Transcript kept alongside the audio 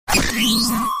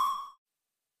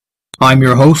I'm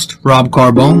your host, Rob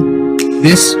Carbone.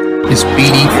 This is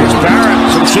BD4.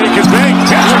 Barrett, some shake and bake,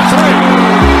 10 for 3.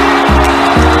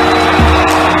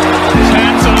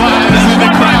 Hands alive in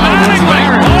the crowd.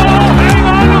 Hang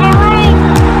on to the roof.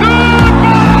 Goodbye.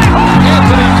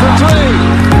 Anthony for 3.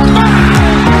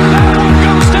 That one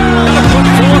goes down. Gotta put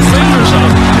 4 fingers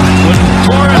up when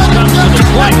Torres comes to the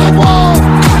plate. The ball.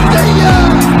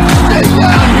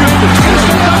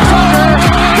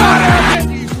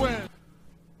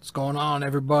 What's going on,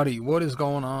 everybody? What is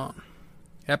going on?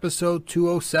 Episode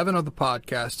 207 of the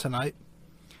podcast tonight.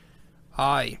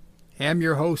 I am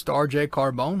your host, RJ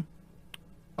Carbone.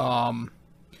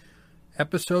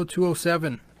 Episode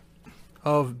 207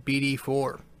 of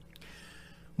BD4,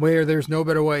 where there's no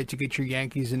better way to get your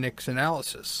Yankees and Knicks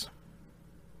analysis.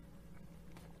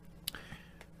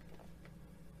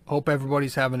 Hope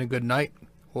everybody's having a good night,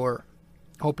 or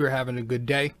hope you're having a good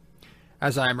day.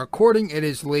 As I am recording, it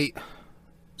is late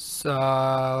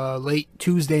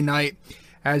Tuesday night.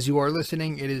 As you are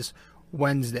listening, it is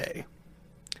Wednesday.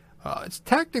 It's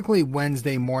technically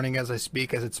Wednesday morning as I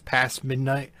speak, as it's past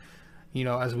midnight. You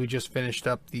know, as we just finished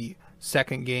up the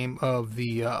second game of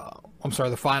the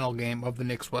final game of the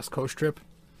Knicks West Coast trip.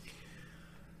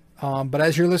 But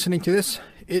as you're listening to this,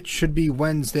 it should be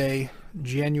Wednesday,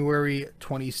 January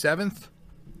 27th.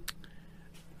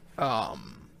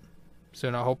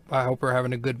 So I hope we're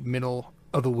having a good middle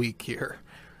of the week here.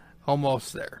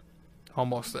 Almost there.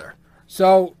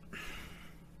 So,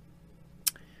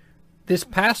 this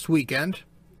past weekend,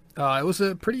 it was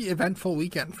a pretty eventful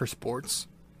weekend for sports.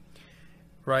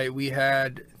 Right, we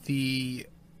had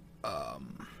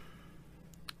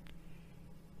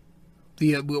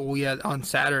on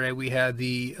Saturday we had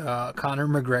the Conor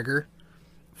McGregor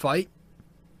fight.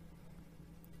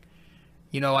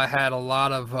 You know, I had a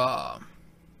lot of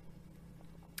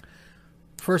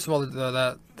first of all,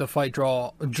 the fight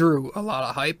drew a lot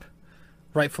of hype,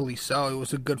 rightfully so. It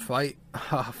was a good fight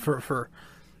for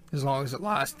as long as it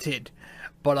lasted.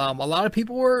 But a lot of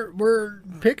people were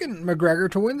picking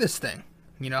McGregor to win this thing.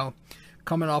 You know,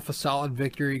 coming off a solid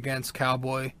victory against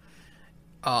Cowboy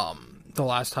the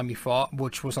last time he fought,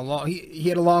 which was he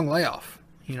had a long layoff.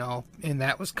 You know, and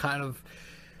that was kind of,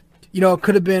 you know,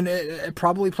 it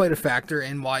probably played a factor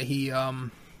in why he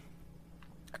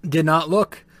did not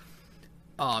look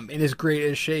in his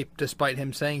greatest shape, despite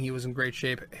him saying he was in great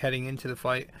shape heading into the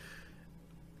fight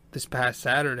this past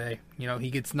Saturday. You know, he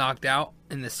gets knocked out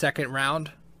in the second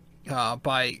round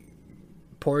by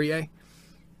Poirier,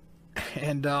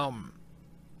 and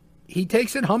he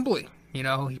takes it humbly. You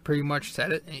know, he pretty much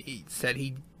said it. He said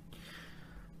he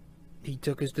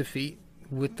took his defeat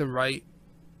with the right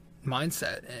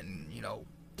mindset, and you know,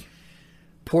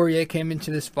 Poirier came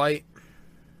into this fight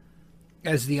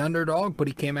as the underdog, but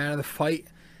he came out of the fight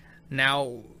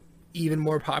now even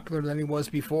more popular than he was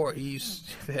before.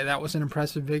 That was an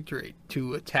impressive victory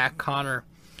to attack Conor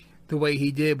the way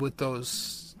he did with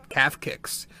those calf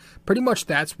kicks. Pretty much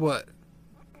that's what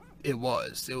it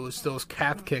was. It was those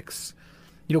calf kicks.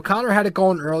 You know, Conor had it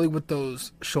going early with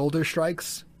those shoulder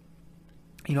strikes,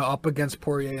 you know, up against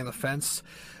Poirier in the fence.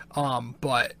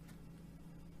 But,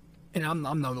 and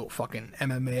I'm no fucking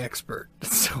MMA expert,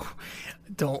 so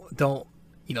don't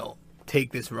you know,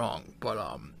 take this wrong. But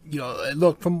you know,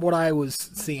 look, from what I was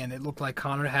seeing, it looked like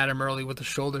Conor had him early with the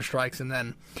shoulder strikes, and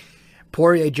then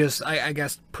Poirier just, I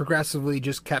guess, progressively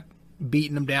just kept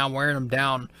beating him down, wearing him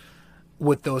down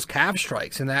with those calf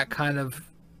strikes, and that kind of,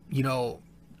 you know,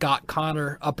 got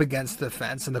Conor up against the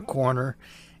fence in the corner,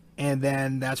 and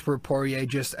then that's where Poirier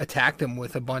just attacked him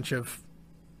with a bunch of,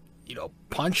 you know,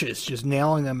 punches, just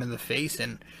nailing them in the face,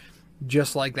 and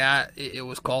just like that, it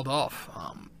was called off.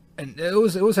 And it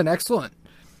was an excellent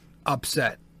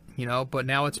upset, you know, but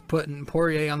now it's putting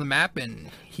Poirier on the map,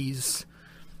 and he's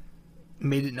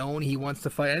made it known he wants to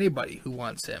fight anybody who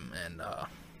wants him. And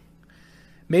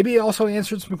maybe it also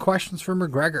answered some questions for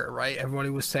McGregor, right? Everybody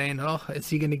was saying, oh,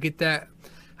 is he going to get that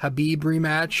Khabib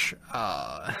rematch?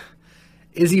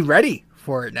 Is he ready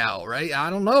for it now, right?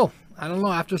 I don't know.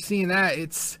 After seeing that,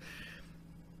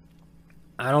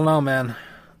 I don't know, man.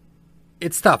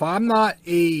 It's tough. I'm not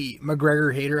a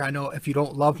McGregor hater. I know if you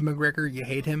don't love McGregor, you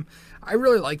hate him. I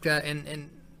really like that. And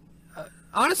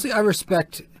honestly, I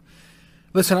respect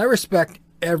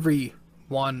every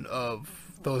one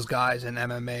of those guys in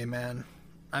MMA, man.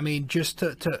 I mean, just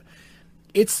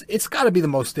it's got to be the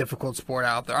most difficult sport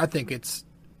out there. I think it's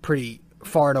pretty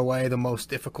far and away the most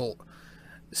difficult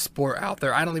sport out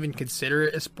there. I don't even consider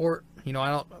it a sport. You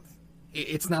know,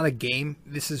 it's not a game.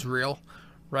 This is real.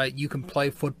 Right, you can play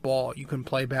football, you can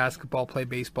play basketball, play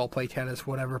baseball, play tennis,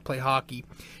 whatever, play hockey,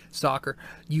 soccer.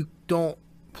 You don't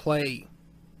play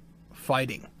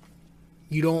fighting.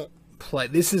 You don't play.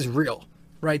 This is real,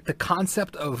 right? The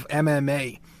concept of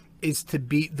MMA is to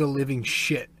beat the living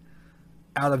shit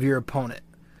out of your opponent,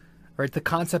 right? The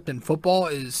concept in football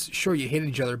is, sure, you hit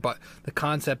each other, but the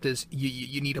concept is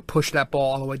you need to push that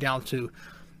ball all the way down to,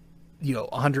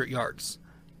 100 yards.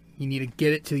 You need to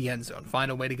get it to the end zone.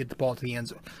 Find a way to get the ball to the end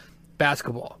zone.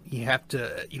 Basketball, you have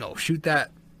to, shoot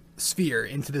that sphere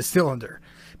into the cylinder.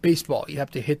 Baseball, you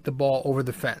have to hit the ball over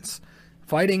the fence.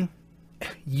 Fighting,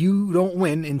 you don't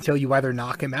win until you either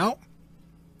knock him out,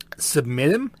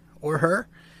 submit him or her,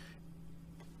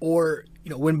 or,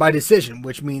 win by decision,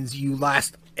 which means you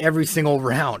last every single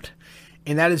round.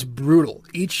 And that is brutal.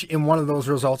 Each and one of those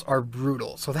results are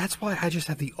brutal. So that's why I just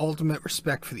have the ultimate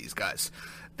respect for these guys.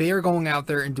 They are going out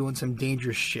there and doing some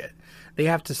dangerous shit. They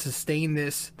have to sustain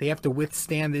this. They have to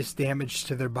withstand this damage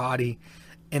to their body.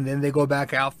 And then they go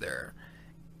back out there.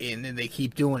 And then they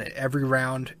keep doing it. Every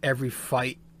round, every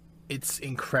fight. It's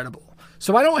incredible.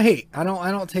 So I don't hate. I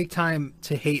don't take time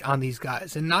to hate on these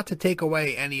guys. And not to take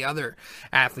away any other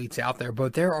athletes out there.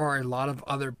 But there are a lot of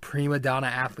other prima donna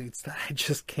athletes that I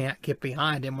just can't get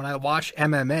behind. And when I watch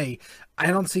MMA, I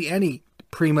don't see any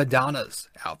prima donnas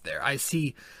out there. I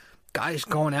see guys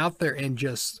going out there and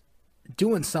just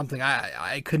doing something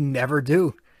I could never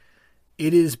do.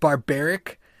 It is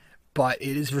barbaric, but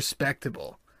it is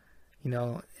respectable.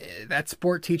 That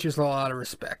sport teaches a lot of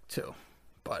respect too.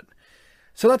 But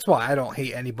so that's why I don't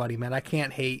hate anybody, man. I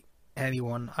can't hate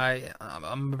anyone. I'm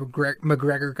a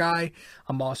McGregor guy.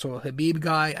 I'm also a Khabib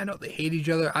guy. I know they hate each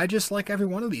other. I just like every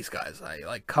one of these guys. I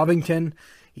like Covington.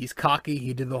 He's cocky.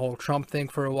 He did the whole Trump thing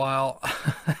for a while.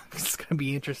 It's going to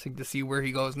be interesting to see where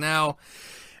he goes now.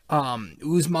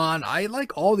 Usman. I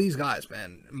like all these guys,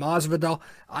 man. Masvidal.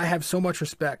 I have so much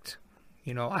respect.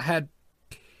 I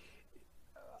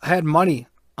had money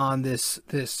on this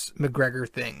McGregor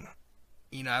thing.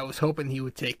 I was hoping he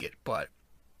would take it, but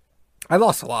I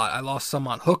lost a lot. I lost some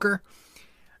on Hooker.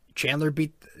 Chandler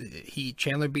beat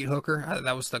Hooker.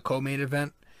 That was the co-main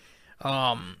event.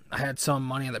 I had some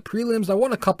money on the prelims. I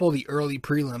won a couple of the early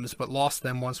prelims, but lost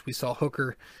them once we saw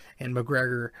Hooker and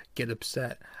McGregor get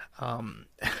upset.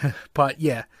 But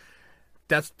yeah,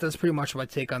 that's pretty much my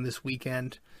take on this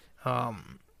weekend. I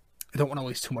don't want to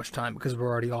waste too much time because we're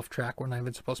already off track. We're not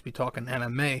even supposed to be talking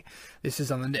MMA. This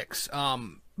is on the Knicks.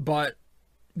 But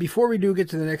before we do get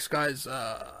to the Knicks, guys,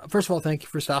 first of all, thank you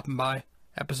for stopping by.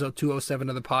 Episode 207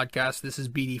 of the podcast. This is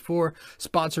BD4,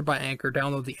 sponsored by Anchor.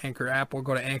 Download the Anchor app or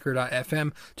go to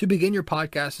anchor.fm to begin your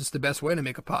podcast. It's the best way to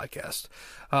make a podcast.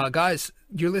 Guys,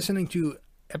 you're listening to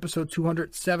episode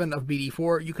 207 of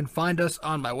BD4. You can find us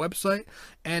on my website,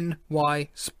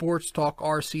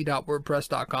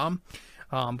 nysportstalkrc.wordpress.com.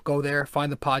 Go there,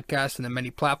 find the podcast and the many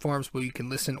platforms where you can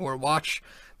listen or watch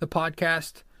the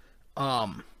podcast.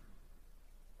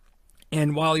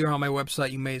 And while you're on my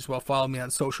website, you may as well follow me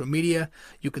on social media.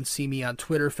 You can see me on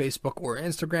Twitter, Facebook, or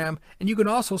Instagram. And you can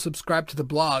also subscribe to the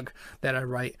blog that I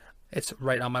write. It's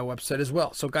right on my website as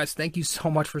well. So, guys, thank you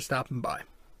so much for stopping by.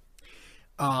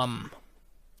 The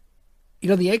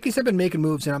Yankees have been making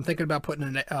moves, and I'm thinking about putting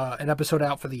an episode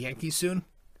out for the Yankees soon.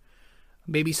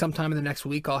 Maybe sometime in the next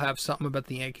week I'll have something about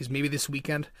the Yankees. Maybe this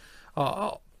weekend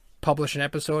I'll publish an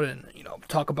episode and,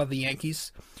 talk about the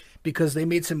Yankees. Because they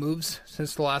made some moves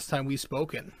since the last time we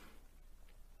spoke. And,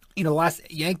 the last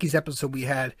Yankees episode we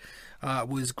had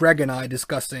was Greg and I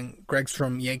discussing, Greg's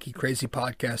from Yankee Crazy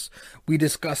Podcast. We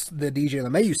discussed the DJ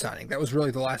LeMahieu signing. That was really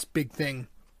the last big thing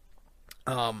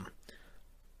that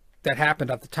happened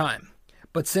at the time.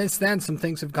 But since then, some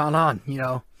things have gone on,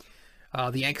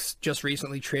 The Yanks just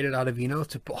recently traded Ottavino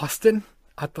to Boston.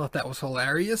 I thought that was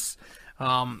hilarious.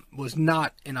 Was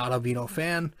not an Ottavino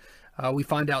fan. We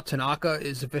find out Tanaka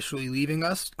is officially leaving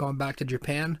us, going back to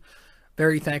Japan.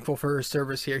 Very thankful for his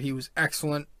service here. He was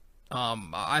excellent.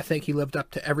 I think he lived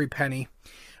up to every penny.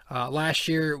 Last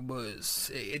year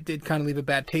it did kind of leave a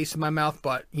bad taste in my mouth,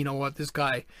 but you know what? This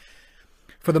guy,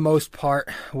 for the most part,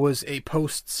 was a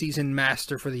postseason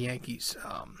master for the Yankees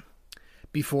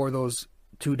before those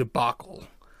two debacle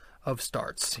of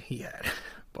starts he had.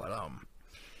 But,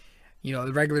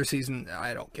 the regular season,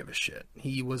 I don't give a shit.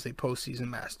 He was a postseason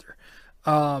master.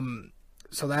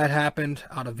 So that happened.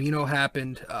 Ottavino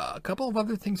happened. A couple of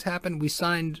other things happened. We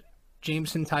signed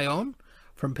Jameson Taillon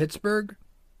from Pittsburgh.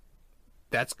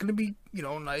 That's going to be,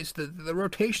 nice. The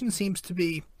rotation seems to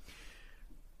be...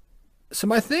 So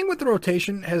my thing with the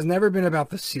rotation has never been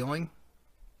about the ceiling.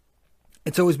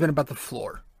 It's always been about the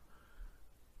floor.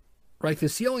 Right? The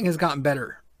ceiling has gotten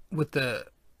better with the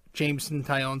Jameson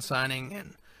Taillon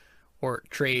signing or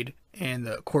trade and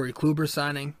the Corey Kluber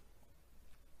signing.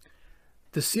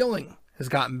 The ceiling has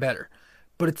gotten better.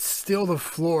 but it's still the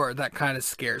floor that kind of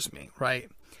scares me, right?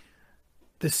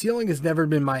 The ceiling has never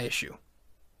been my issue.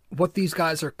 What these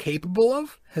guys are capable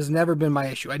of has never been my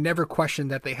issue. I never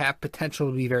questioned that they have potential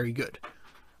to be very good.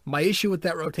 My issue with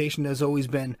that rotation has always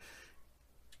been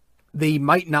they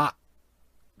might not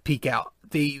peak out.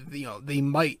 They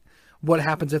might. What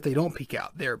happens if they don't peak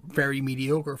out? They're very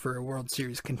mediocre for a World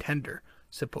Series contender,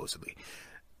 supposedly.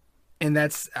 And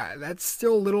that's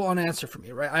still a little unanswered for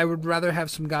me, right? I would rather have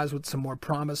some guys with some more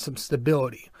promise, some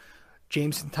stability.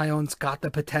 Jameson Taillon's got the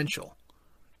potential,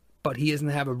 but he doesn't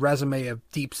have a resume of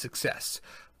deep success.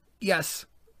 Yes,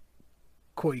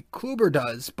 Corey Kluber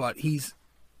does, but he's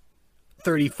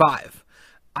 35.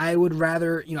 I would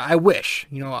rather, I wish,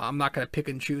 I'm not going to pick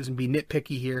and choose and be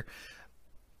nitpicky here,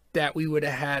 that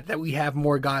we have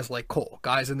more guys like Cole,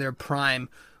 guys in their prime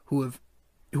who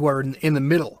are in the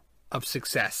middle of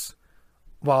success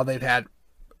while they've had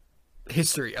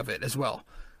history of it as well,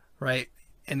 right?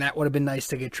 And that would have been nice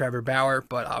to get Trevor Bauer,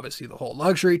 but obviously the whole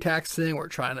luxury tax thing, we're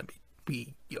trying to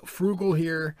be frugal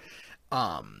here.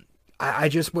 I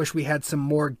just wish we had some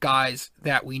more guys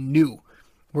that we knew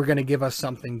were going to give us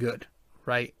something good,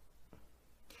 right?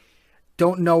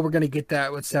 Don't know we're going to get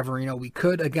that with Severino. We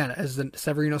could, again,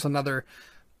 Severino's another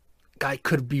guy,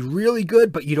 could be really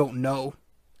good, but you don't know.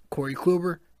 Corey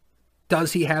Kluber,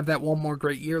 does he have that one more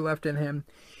great year left in him?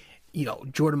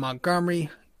 Jordan Montgomery,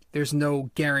 there's no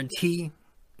guarantee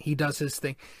he does his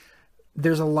thing.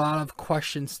 There's a lot of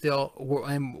questions still.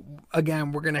 And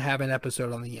again, we're going to have an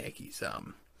episode on the Yankees.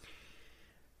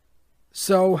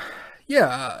 So,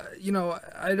 yeah,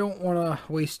 I don't want to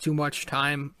waste too much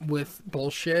time with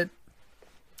bullshit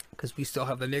because we still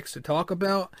have the Knicks to talk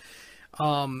about.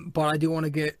 But I do want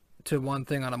to get to one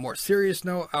thing on a more serious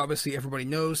note. Obviously, everybody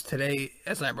knows today,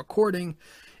 as I'm recording,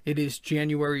 it is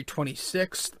January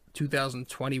 26th,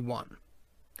 2021.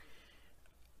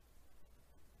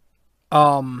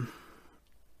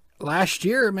 Last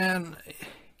year, man,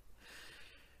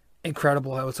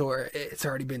 incredible how it's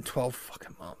already been 12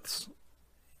 fucking months.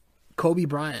 Kobe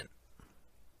Bryant.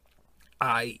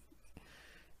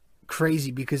 Crazy,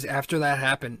 because after that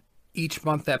happened, each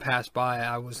month that passed by,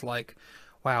 I was like,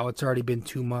 wow, it's already been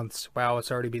 2 months. Wow,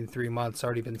 it's already been 3 months. It's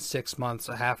already been 6 months,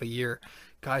 a half a year.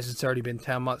 Guys, it's already been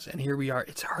 10 months. And here we are.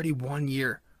 It's already 1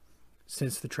 year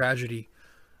since the tragedy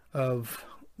of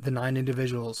the 9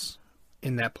 individuals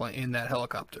in that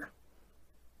helicopter.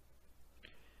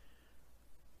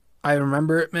 I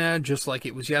remember it, man, just like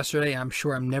it was yesterday. I'm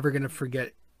sure I'm never going to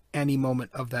forget any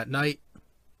moment of that night.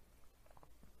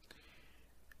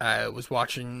 I was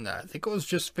watching, I think I was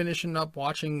just finishing up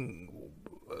watching,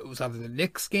 it was either the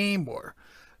Knicks game or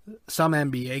some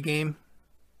NBA game.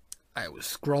 I was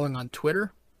scrolling on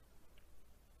Twitter,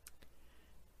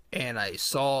 and I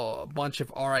saw a bunch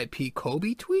of RIP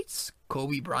Kobe tweets,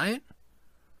 Kobe Bryant.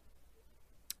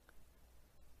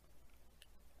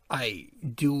 I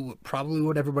do probably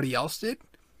what everybody else did.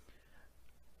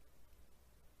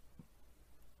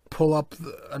 Pull up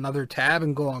another tab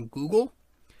and go on Google,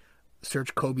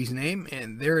 search Kobe's name,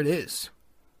 and there it is.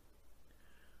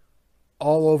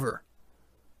 All over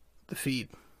the feed.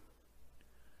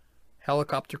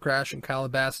 Helicopter crash in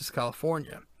Calabasas,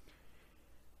 California.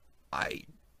 I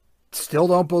still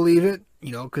don't believe it,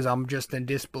 because I'm just in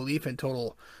disbelief and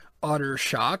total utter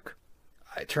shock.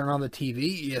 I turn on the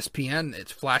TV, ESPN,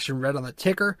 it's flashing red on the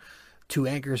ticker. 2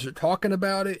 anchors are talking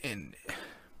about it, and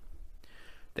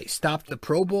they stopped the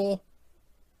Pro Bowl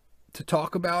to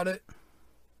talk about it.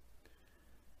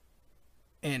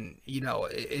 And,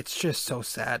 it's just so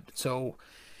sad. So,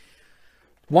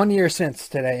 1 year since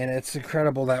today, and it's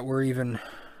incredible that we're even,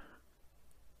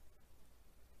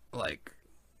 I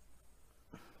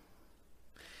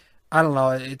don't know,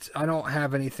 I don't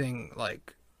have anything,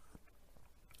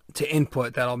 to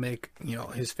input that'll make,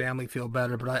 his family feel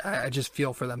better, but I just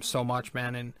feel for them so much,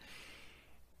 man, and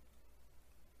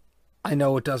I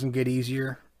know it doesn't get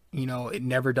easier, it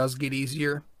never does get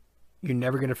easier. You're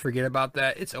never going to forget about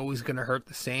that. It's always going to hurt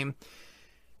the same.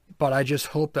 But I just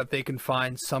hope that they can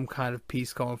find some kind of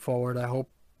peace going forward. I hope,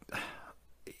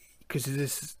 because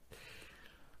this is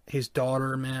his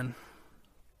daughter, man.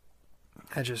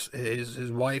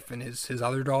 His wife and his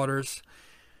other daughters.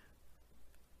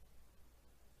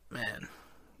 Man,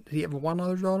 did he have one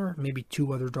other daughter? Maybe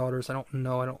 2 other daughters. I don't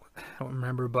know. I don't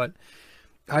remember. But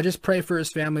I just pray for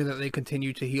his family that they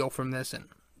continue to heal from this and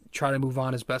try to move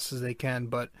on as best as they can.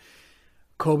 But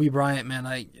Kobe Bryant, man,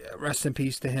 I rest in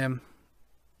peace to him.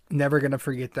 Never gonna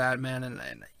forget that, man. And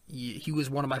he was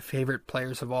one of my favorite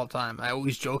players of all time. I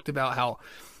always joked about how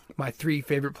my 3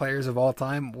 favorite players of all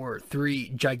time were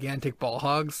 3 gigantic ball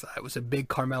hogs. I was a big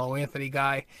Carmelo Anthony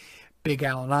guy, big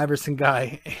Allen Iverson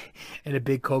guy and a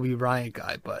big Kobe Bryant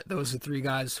guy. But those are three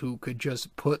guys who could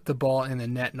just put the ball in the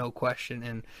net, no question.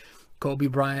 And Kobe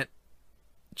Bryant,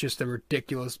 just a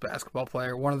ridiculous basketball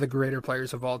player, one of the greater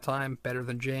players of all time, better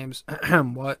than James.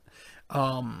 What?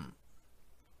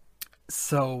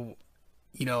 So,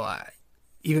 you know,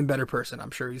 even better person.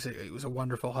 I'm sure he was a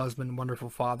wonderful husband, wonderful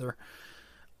father.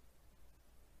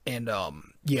 And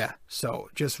yeah, so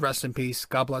just rest in peace.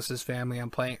 God bless his family. I'm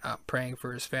praying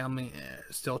for his family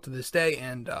still to this day.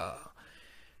 And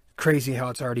crazy how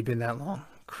it's already been that long.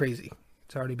 Crazy,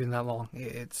 it's already been that long.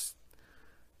 It's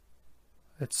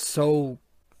so,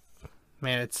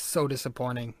 man, it's so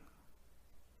disappointing.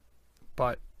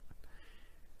 But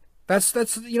that's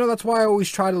why I always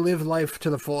try to live life to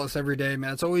the fullest every day,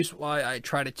 man. It's always why I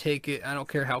try to take it. I don't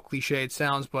care how cliche it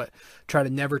sounds, but try to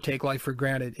never take life for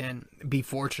granted and be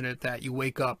fortunate that you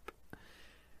wake up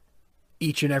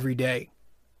each and every day.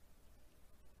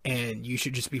 And you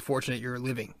should just be fortunate you're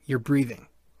living, you're breathing.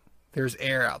 There's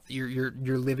air out. You're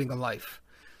living a life.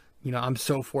 You know, I'm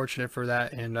so fortunate for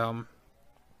that, and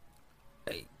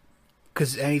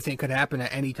because anything could happen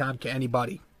at any time to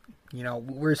anybody. You know,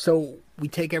 we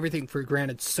take everything for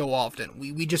granted so often.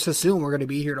 We just assume we're going to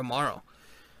be here tomorrow.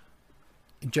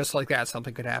 And just like that,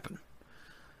 something could happen.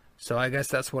 So I guess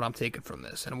that's what I'm taking from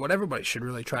this. And what everybody should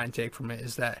really try and take from it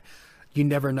is that you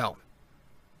never know.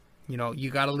 You know, you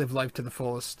got to live life to the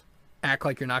fullest. Act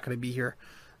like you're not going to be here.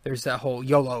 There's that whole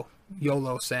YOLO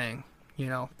saying. You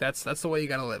know, that's the way you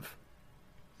got to live.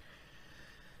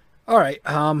 All right,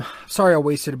 sorry I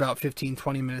wasted about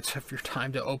 15-20 minutes of your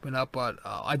time to open up, but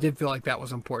I did feel like that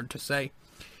was important to say.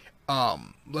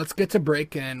 Let's get to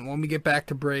break, and when we get back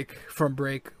to break,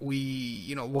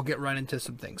 we'll get right into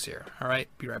some things here. All right,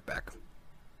 be right back.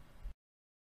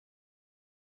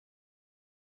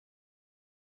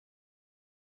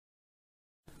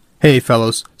 Hey,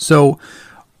 fellows. So,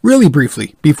 really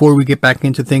briefly, before we get back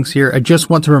into things here, I just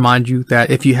want to remind you that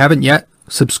if you haven't yet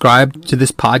subscribed to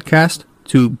this podcast,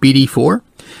 to BD4,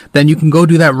 then you can go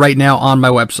do that right now on my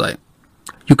website.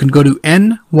 You can go to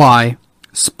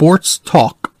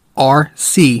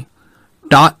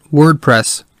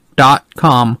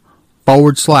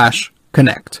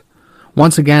nysportstalkrc.wordpress.com/connect.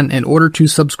 Once again, in order to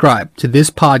subscribe to this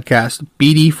podcast,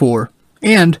 BD4,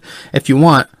 and if you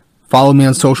want, follow me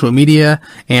on social media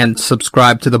and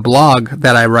subscribe to the blog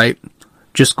that I write,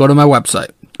 just go to my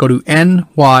website. Go to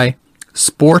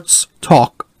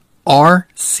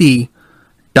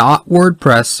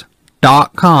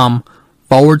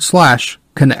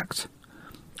nysportstalkrc.wordpress.com/connect.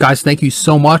 Guys, thank you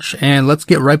so much, and let's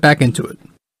get right back into it.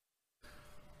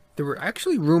 There were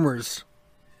actually rumors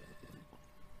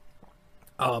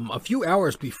a few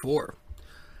hours before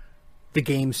the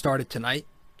game started tonight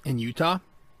in Utah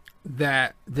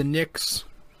that the Knicks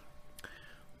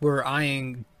were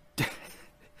eyeing,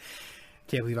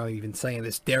 can't believe I'm even saying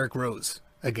this, Derrick Rose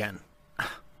again.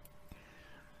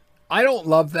 I don't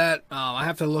love that. I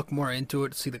have to look more into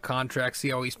it, see the contract,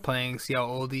 see how he's playing, see how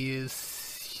old he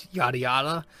is, yada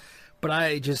yada. But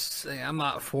I'm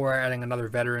not for adding another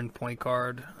veteran point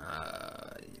guard.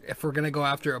 If we're going to go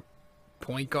after a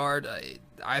point guard,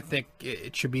 I think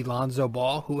it should be Lonzo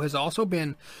Ball, who has also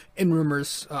been in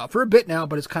rumors for a bit now,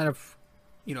 but it's kind of,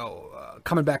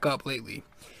 coming back up lately.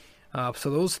 So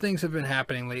those things have been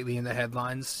happening lately in the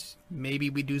headlines. Maybe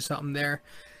we do something there.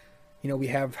 We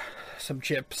have some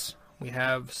chips. We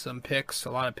have some picks, a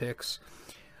lot of picks.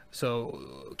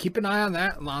 So keep an eye on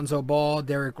that. Lonzo Ball,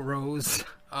 Derrick Rose.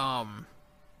 So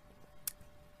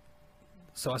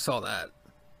I saw that.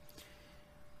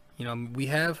 We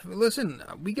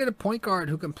get a point guard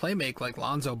who can play make like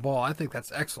Lonzo Ball. I think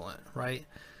that's excellent, right?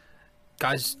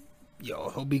 Guys,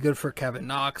 he'll be good for Kevin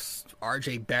Knox,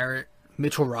 RJ Barrett,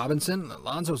 Mitchell Robinson.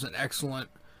 Lonzo's an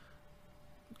excellent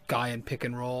guy in pick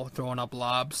and roll, throwing up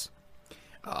lobs.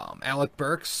 Alec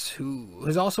Burks, who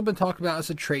has also been talked about as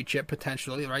a trade chip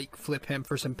potentially, right? Flip him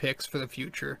for some picks for the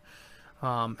future.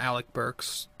 Alec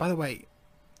Burks. By the way,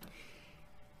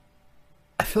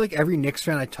 I feel like every Knicks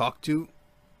fan I talk to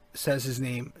says his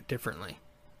name differently.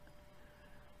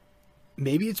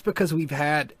 Maybe it's because we've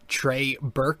had Trey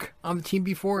Burke on the team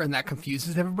before and that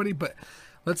confuses everybody, but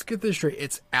let's get this straight.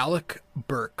 It's Alec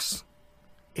Burks.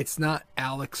 It's not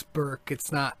Alex Burke.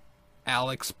 It's not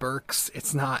Alex Burks.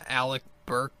 It's not Alec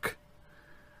Burke.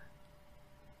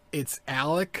 It's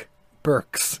Alec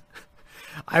Burks.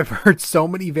 I've heard so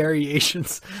many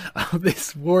variations of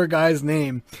this poor guy's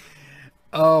name.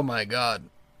 Oh my God.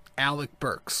 Alec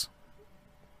Burks.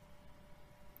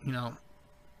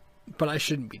 But I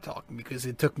shouldn't be talking because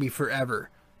it took me forever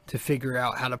to figure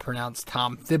out how to pronounce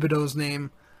Tom Thibodeau's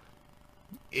name.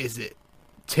 Is it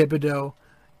Thibodeau?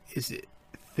 Is it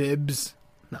Thibs.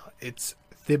 No, it's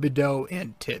Thibodeau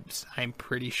and Tibbs. I'm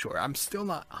pretty sure. I'm still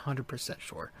not 100%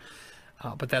 sure.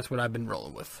 But that's what I've been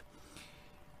rolling with.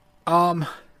 All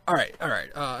right.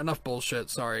 Enough bullshit.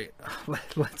 Sorry.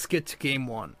 Let's get to game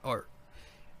 1.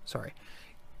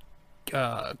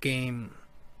 Game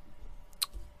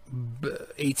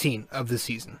 18 of the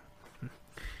season.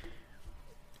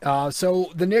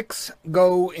 So the Knicks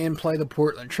go and play the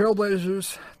Portland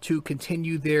Trailblazers to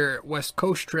continue their West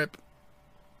Coast trip,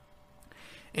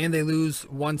 and they lose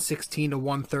 116 to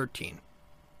 113.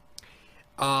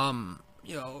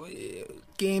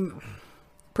 Game,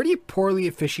 pretty poorly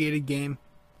officiated game.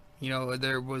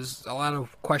 There was a lot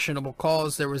of questionable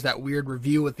calls. There was that weird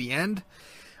review at the end.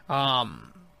 But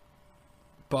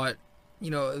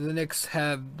the Knicks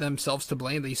have themselves to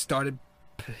blame. They started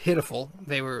pitiful.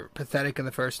 They were pathetic in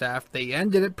the first half. They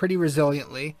ended it pretty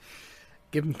resiliently.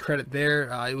 Give them credit there.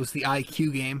 It was the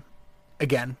IQ game.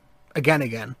 Again.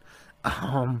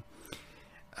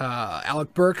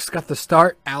 Alec Burks got the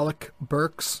start.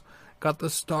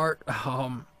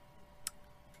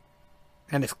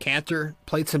 And his Cantor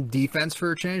played some defense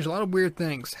for a change. A lot of weird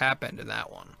things happened in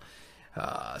that one.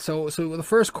 So the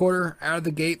first quarter, out of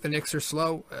the gate, the Knicks are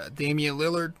slow. Damian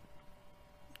Lillard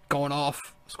going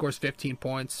off, scores 15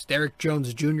 points. Derrick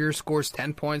Jones Jr. scores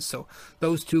 10 points. So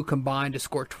those two combined to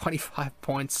score 25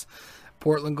 points.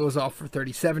 Portland goes off for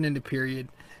 37 in the period.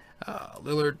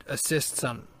 Lillard assists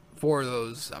on 4 of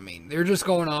those. I mean, they're just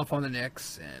going off on the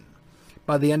Knicks. And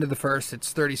by the end of the first,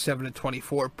 it's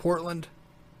 37-24 Portland.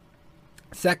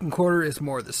 Second quarter is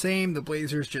more of the same. The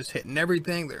Blazers just hitting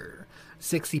everything. They're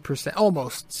 60%,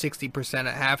 almost 60%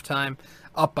 at halftime,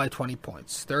 up by 20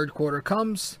 points. Third quarter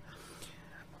comes.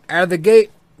 Out of the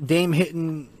gate, Dame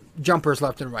hitting jumpers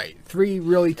left and right. 3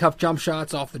 really tough jump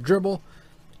shots off the dribble.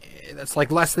 That's like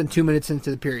less than 2 minutes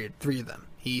into the period, 3 of them.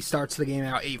 He starts the game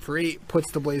out 8 for 8,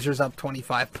 puts the Blazers up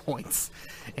 25 points.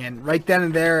 And right then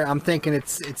and there, I'm thinking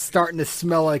it's starting to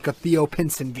smell like a Theo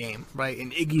Pinson game, right? An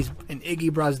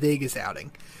Iggy Brasdegas outing.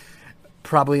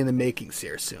 Probably in the makings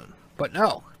here soon. But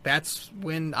no, that's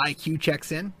when IQ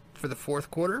checks in for the fourth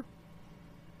quarter.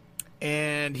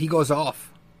 And he goes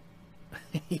off.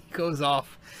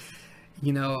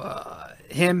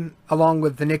 Him, along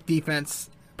with the Knick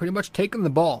defense, pretty much taking the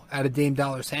ball out of Dame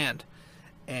Dollar's hand.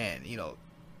 And,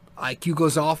 IQ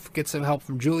goes off, gets some help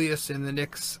from Julius, and the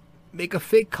Knicks make a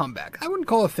fake comeback. I wouldn't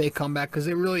call it a fake comeback because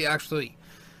they really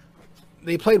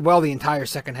they played well the entire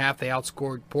second half. They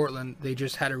outscored Portland. They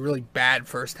just had a really bad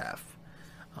first half.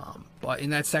 But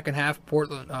in that second half,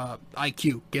 Portland,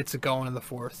 IQ gets it going in the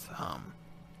fourth.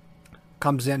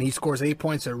 Comes in, he scores 8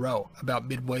 points in a row about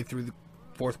midway through the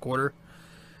fourth quarter.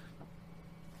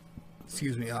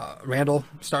 Randall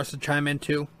starts to chime in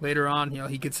too later on.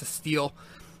 He gets a steal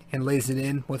and lays it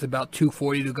in with about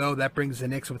 2:40 to go. That brings the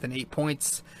Knicks within 8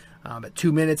 points. At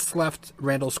 2 minutes left,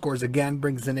 Randall scores again,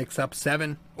 brings the Knicks up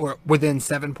 7, or within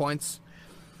 7 points.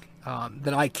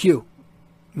 Then IQ,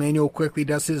 Manuel quickly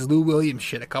does his Lou Williams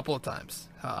shit a couple of times.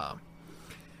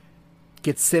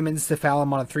 Gets Simmons to foul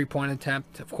him on a 3-point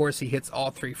attempt. Of course, he hits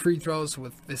all 3 free throws.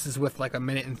 This is with like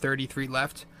 1:33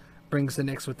 left. Brings the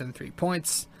Knicks within 3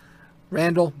 points.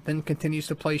 Randall then continues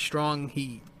to play strong.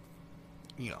 He,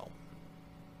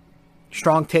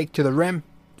 strong take to the rim.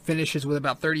 Finishes with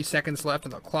about 30 seconds left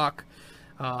on the clock.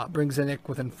 Brings the Knicks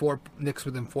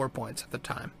within 4 points at the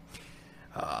time.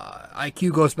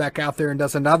 IQ goes back out there and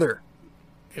does another,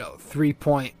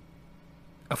 3-point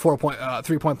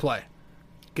play.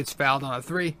 Gets fouled on a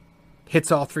 3.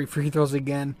 Hits all 3 free throws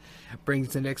again.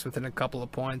 Brings the Knicks within a couple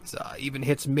of points. Even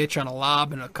hits Mitch on a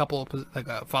lob and a couple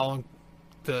of following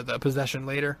the possession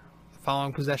later.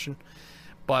 Following possession.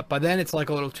 But by then it's like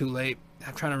a little too late.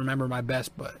 I'm trying to remember my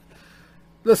best, but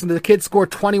listen, the kid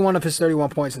scored 21 of his 31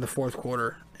 points in the fourth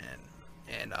quarter,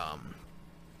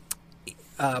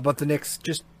 but the Knicks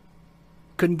just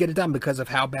couldn't get it done because of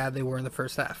how bad they were in the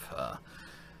first half.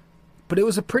 But it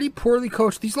was a pretty poorly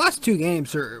coached. These last 2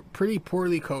 games are pretty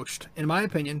poorly coached, in my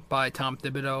opinion, by Tom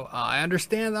Thibodeau. I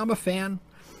understand. I'm a fan.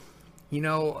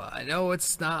 I know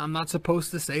it's not. I'm not supposed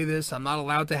to say this. I'm not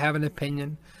allowed to have an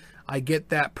opinion. I get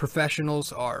that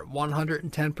professionals are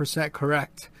 110%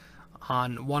 correct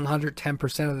on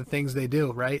 110% of the things they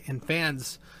do, right? And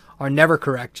fans are never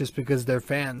correct just because they're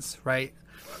fans, right?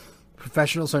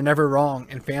 Professionals are never wrong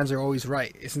and fans are always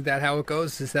right. Isn't that how it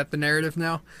goes? Is that the narrative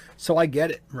now? So I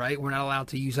get it, right? We're not allowed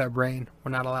to use our brain.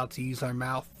 We're not allowed to use our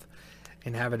mouth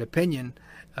and have an opinion.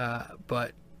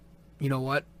 But you know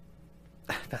what?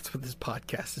 That's what this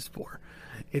podcast is for.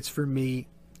 It's for me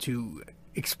to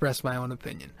express my own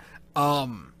opinion.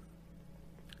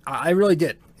 I really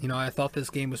did. I thought this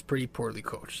game was pretty poorly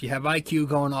coached. You have IQ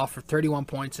going off for 31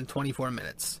 points in 24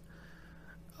 minutes.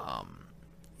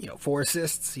 4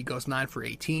 assists. He goes 9 for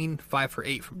 18, 5 for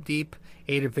 8 from deep,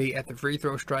 8 of 8 at the free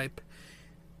throw stripe.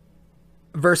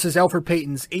 Versus Elfrid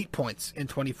Payton's 8 points in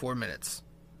 24 minutes.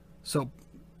 So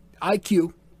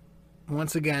IQ,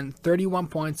 once again, 31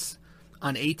 points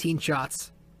on 18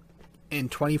 shots in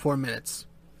 24 minutes.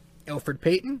 Elfrid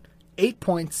Payton, 8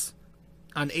 points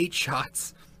on 8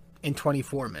 shots in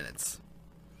 24 minutes.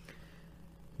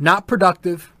 Not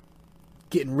productive,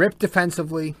 getting ripped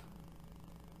defensively,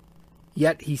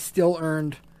 yet he still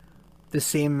earned the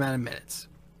same amount of minutes.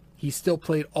 He still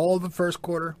played all of the first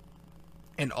quarter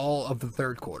and all of the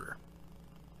third quarter.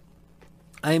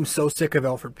 I am so sick of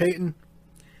Elfrid Payton.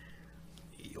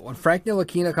 When Frank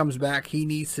Ntilikina comes back, he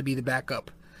needs to be the backup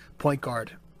point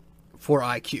guard for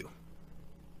IQ.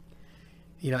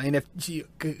 And if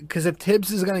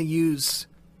Tibbs is going to use,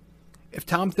 if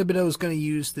Tom Thibodeau is going to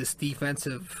use this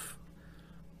defensive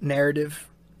narrative,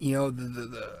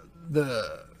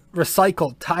 the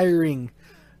recycled, tiring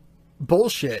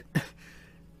bullshit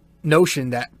notion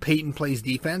that Payton plays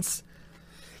defense,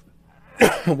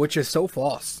 which is so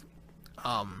false.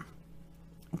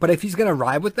 But if he's going to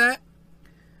ride with that,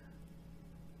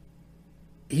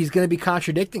 he's going to be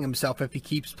contradicting himself if he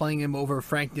keeps playing him over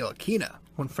Frank Ntilikina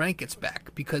when Frank gets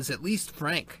back, because at least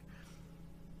Frank,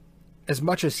 as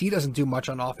much as he doesn't do much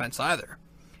on offense either,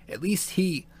 at least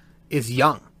he is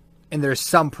young, and there's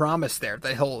some promise there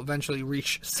that he'll eventually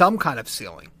reach some kind of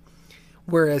ceiling.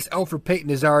 Whereas Elfrid Payton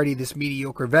is already this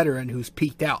mediocre veteran who's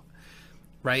peaked out,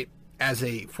 right, as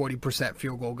a 40%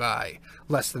 field goal guy,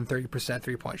 less than 30%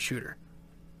 three-point shooter.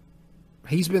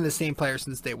 He's been the same player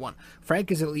since day one. Frank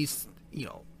is at least,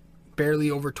 barely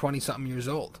over 20-something years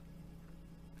old.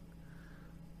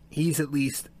 He's at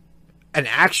least an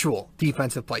actual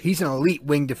defensive player. He's an elite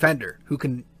wing defender who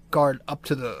can guard up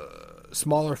to the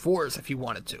smaller fours if he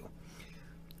wanted to.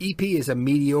 EP is a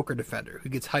mediocre defender who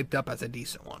gets hyped up as a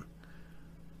decent one.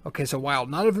 Okay, so while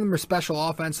none of them are special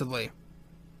offensively,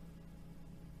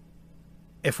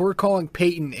 if we're calling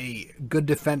Payton a good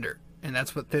defender, and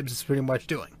that's what Tibbs is pretty much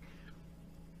doing,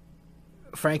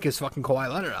 Frank is fucking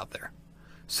Kawhi Leonard out there.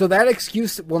 So that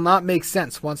excuse will not make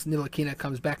sense once Ntilikina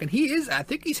comes back. And I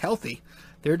think he's healthy.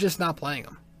 They're just not playing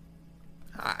him.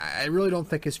 I really don't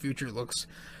think his future looks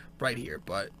bright here.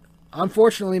 But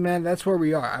unfortunately, man, that's where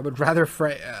we are. I would rather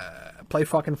play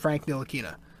fucking Frank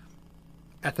Ntilikina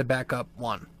at the backup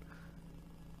one.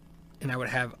 And I would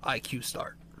have IQ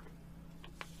start.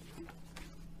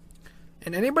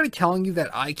 And anybody telling you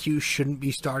that IQ shouldn't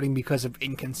be starting because of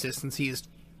inconsistency is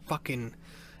fucking...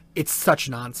 It's such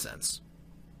nonsense.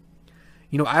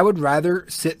 I would rather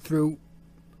sit through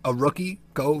a rookie,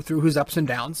 go through his ups and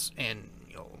downs, and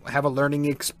have a learning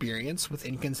experience with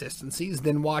inconsistencies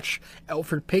than watch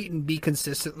Elfrid Payton be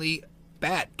consistently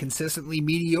bad, consistently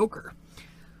mediocre.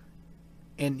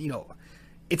 And,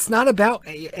 it's not about...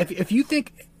 If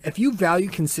you value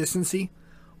consistency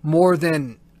more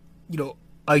than,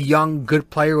 a young, good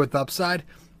player with upside,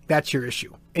 that's your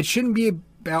issue. It shouldn't be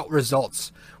about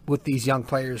results with these young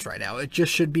players right now. It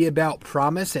just should be about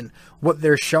promise and what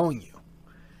they're showing you.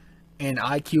 And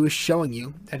IQ is showing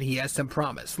you that he has some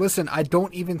promise. Listen, I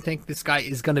don't even think this guy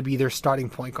is going to be their starting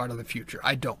point guard of the future.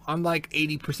 I don't. I'm like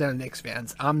 80% of Knicks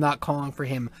fans. I'm not calling for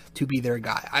him to be their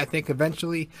guy. I think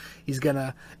eventually he's going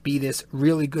to be this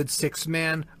really good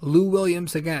six-man, Lou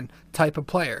Williams, again, type of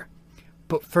player.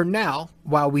 But for now,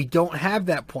 while we don't have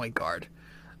that point guard,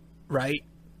 right,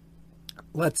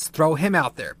 let's throw him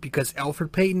out there, because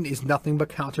Elfrid Payton is nothing but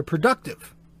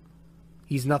counterproductive.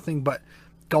 He's nothing but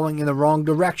going in the wrong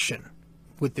direction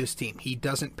with this team. He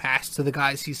doesn't pass to the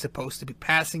guys he's supposed to be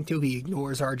passing to. He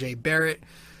ignores RJ Barrett.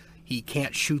 He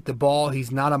can't shoot the ball.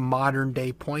 He's not a modern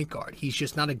day point guard. He's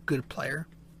just not a good player.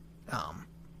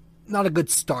 Not a good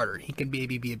starter. He can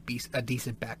maybe be a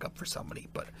decent backup for somebody,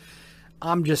 but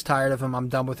I'm just tired of him. I'm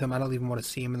done with him. I don't even want to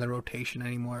see him in the rotation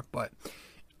anymore. But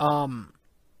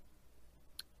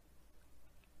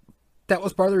that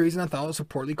was part of the reason I thought it was a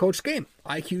poorly coached game.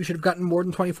 IQ should have gotten more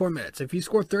than 24 minutes. If he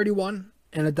scored 31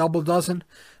 and a double dozen,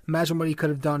 imagine what he could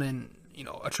have done in,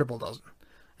 a triple dozen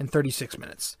in 36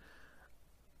 minutes.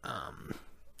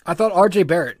 I thought RJ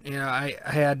Barrett, I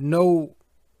had there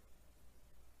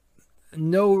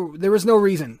was no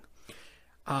reason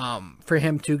for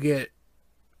him to get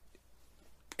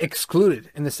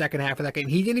excluded in the second half of that game.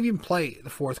 He didn't even play the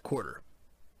fourth quarter.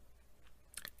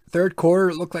 Third quarter,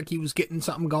 it looked like he was getting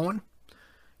something going.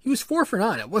 He was 4 for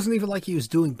 9. It wasn't even like he was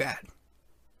doing bad.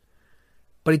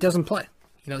 But he doesn't play.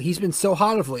 He's been so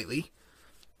hot of lately,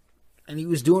 and he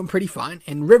was doing pretty fine.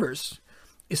 And Rivers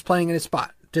is playing in his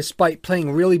spot. despite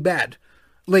playing really bad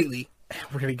lately.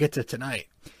 We're going to get to tonight.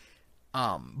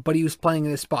 But he was playing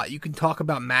in his spot. You can talk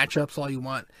about matchups all you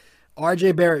want.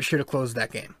 RJ Barrett should have closed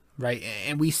that game, right?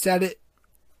 And we said it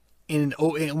in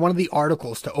one of the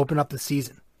articles to open up the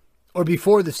season. Or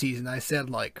before the season, I said,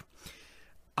 like,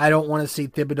 I don't want to see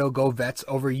Thibodeau go vets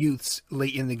over youths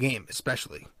late in the game,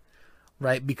 especially,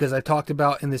 right? Because I talked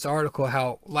about in this article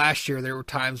how last year there were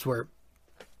times where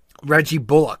Reggie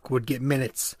Bullock would get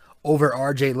minutes over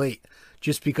RJ late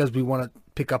just because we want to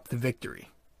pick up the victory.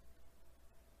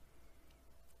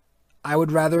 I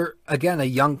would rather, again, a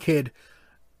young kid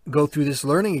go through this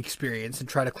learning experience and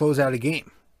try to close out a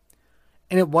game.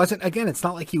 And it wasn't, again, it's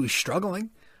not like he was struggling.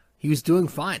 He was doing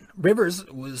fine. Rivers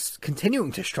was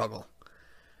continuing to struggle.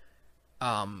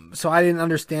 So I didn't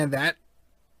understand that.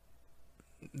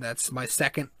 That's my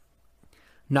second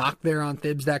knock there on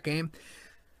Thibs that game.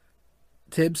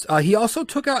 Thibs, he also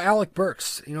took out Alec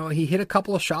Burks. You know, he hit a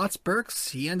couple of shots, Burks.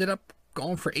 He ended up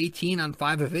going for 18 on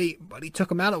 5 of 8, but he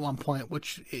took him out at one point,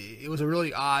 which it was a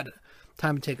really odd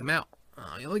time to take him out.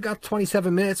 He only got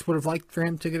 27 minutes. Would have liked for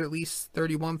him to get at least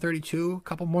 31, 32, a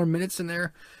couple more minutes in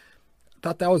there.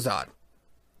 Thought that was odd.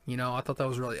 You know, I thought that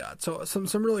was really odd. So some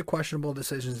really questionable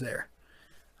decisions there.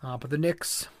 But the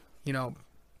Knicks, you know,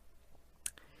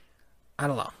 I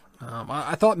don't know.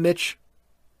 I thought Mitch,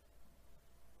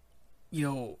 you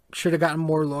know, should have gotten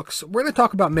more looks. We're going to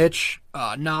talk about Mitch,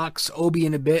 Knox, Obi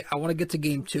in a bit. I want to get to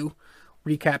game 2,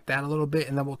 recap that a little bit,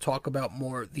 and then we'll talk about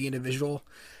more the individual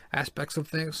aspects of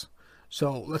things.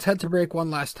 So let's head to break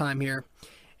one last time here.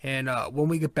 And when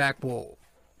we get back, we'll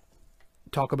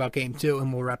talk about game 2,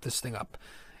 and we'll wrap this thing up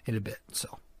in a bit.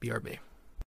 So, BRB.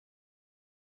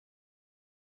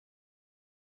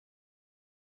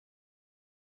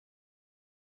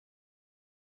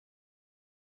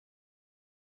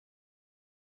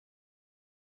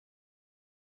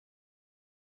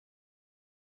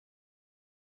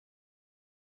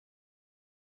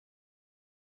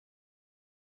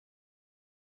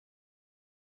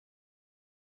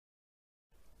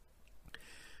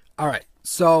 All right,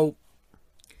 so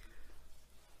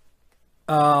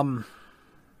one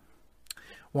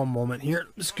moment here.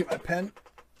 Just get my pen.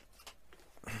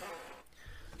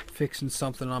 Fixing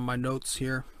something on my notes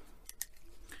here.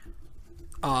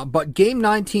 But game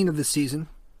 19 of the season,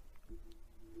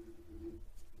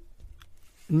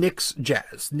 Knicks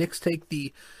Jazz. Knicks take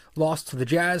the loss to the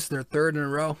Jazz, their third in a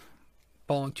row,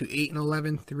 falling to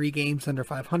 8-11, 3 games under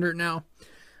 500 now.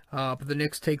 But the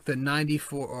Knicks take the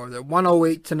 94 or the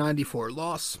 108-94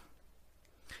 loss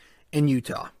in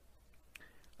Utah.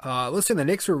 Listen, the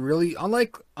Knicks were really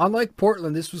unlike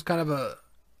Portland. This was kind of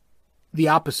the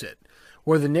opposite,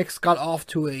 where the Knicks got off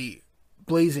to a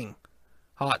blazing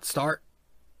hot start,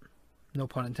 no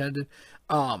pun intended.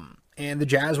 And the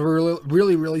Jazz were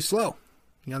really slow.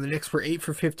 You know, the Knicks were 8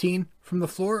 for 15 from the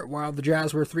floor, while the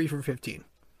Jazz were 3 for 15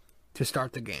 to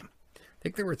start the game. I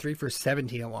think they were 3 for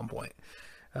 17 at one point.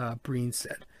 Breen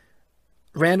said.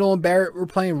 Randall and Barrett were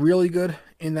playing really good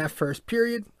in that first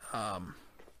period.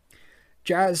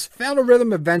 Jazz found a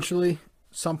rhythm eventually,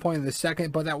 some point in the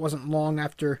second, but that wasn't long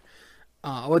after.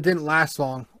 It didn't last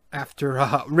long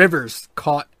after Rivers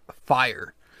caught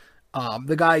fire.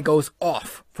 The guy goes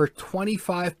off for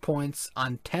 25 points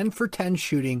on 10 for 10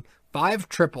 shooting, 5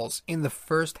 triples in the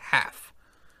first half.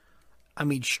 I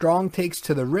mean, strong takes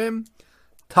to the rim,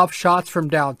 tough shots from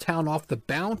downtown off the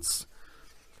bounce.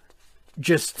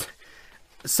 Just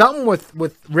something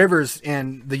with Rivers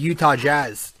and the Utah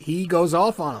Jazz. He goes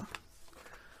off on them.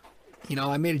 You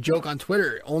know, I made a joke on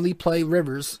Twitter. Only play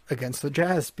Rivers against the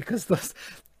Jazz because those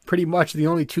pretty much the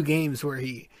only 2 games where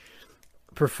he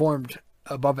performed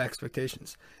above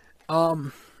expectations.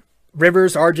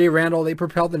 Rivers, RJ Randall, they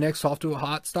propelled the Knicks off to a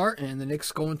hot start, and the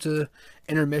Knicks go into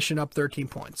intermission up 13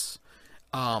 points.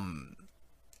 You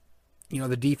know,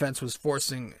 the defense was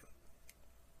forcing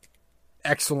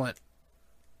excellent.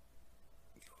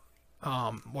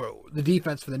 The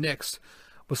defense for the Knicks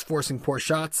was forcing poor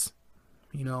shots.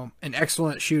 You know, an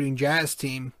excellent shooting Jazz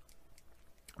team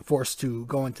forced to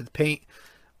go into the paint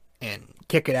and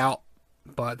kick it out,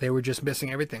 but they were just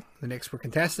missing everything. The Knicks were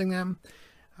contesting them.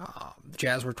 The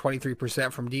Jazz were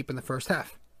 23% from deep in the first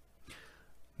half.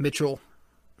 Mitchell,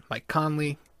 Mike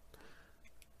Conley,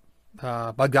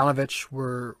 Bogdanovich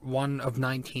were 1 of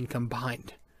 19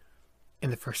 combined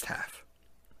in the first half.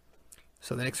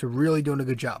 So the Knicks were really doing a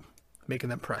good job making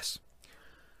them press.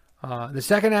 The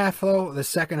second half, though,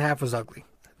 was ugly.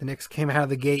 The Knicks came out of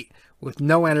the gate with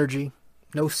no energy,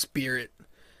 no spirit.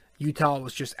 Utah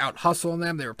was just out hustling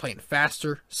them. They were playing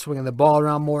faster, swinging the ball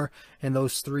around more, and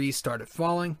those threes started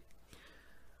falling.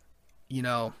 You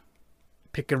know,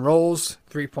 Pick and rolls,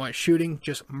 3-point shooting,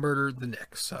 just murdered the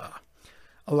Knicks.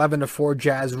 11-4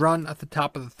 Jazz run at the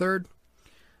top of the third.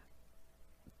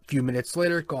 A few minutes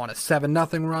later, go on a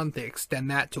 7-0 run. They extend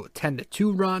that to a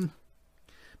 10-2 run.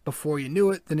 Before you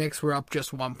knew it, the Knicks were up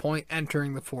just 1 point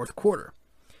entering the fourth quarter.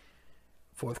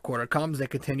 Fourth quarter comes, they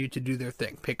continue to do their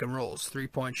thing. Pick and rolls,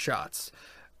 3-point shots.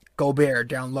 Gobert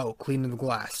down low, cleaning the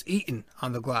glass. Eaton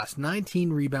on the glass,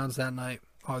 19 rebounds that night,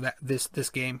 or this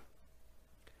game.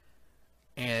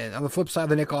 And on the flip side,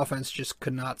 the Knicks offense just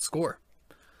could not score.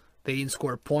 They didn't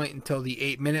score a point until the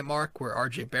 8-minute mark where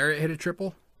RJ Barrett hit a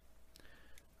triple.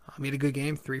 He had a good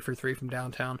game, 3 for 3 from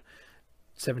downtown,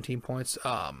 17 points.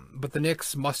 But the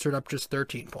Knicks mustered up just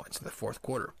 13 points in the fourth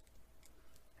quarter.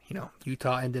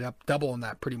 Utah ended up doubling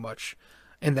that pretty much,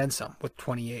 and then some with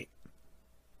 28.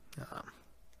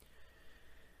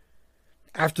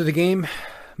 After the game,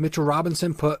 Mitchell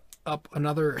Robinson put up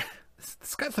another.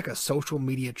 This guy's like a social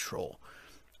media troll.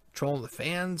 Trolling the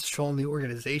fans, trolling the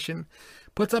organization.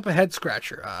 Puts up a head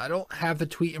scratcher. I don't have the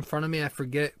tweet in front of me. I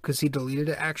forget because he deleted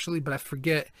it actually, but I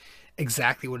forget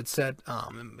exactly what it said.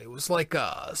 It was like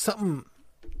something.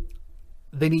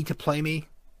 They need to play me,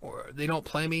 or they don't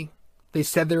play me. They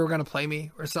said they were going to play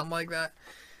me, or something like that.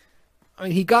 I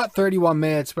mean, he got 31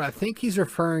 minutes, but I think he's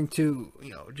referring to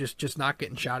just not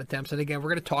getting shot attempts. And again, we're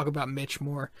going to talk about Mitch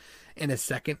more in a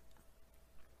second.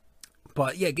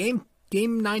 But yeah, Game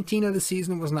 19 of the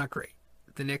season was not great.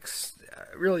 The Knicks,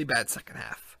 really bad second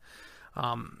half.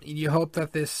 You hope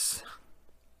that this,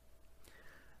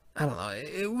 I don't know,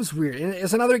 it was weird. And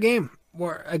it's another game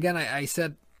where, again, I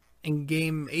said in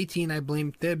Game 18, I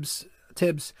blamed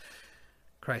Tibbs.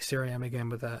 Christ, here I am again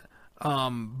with that.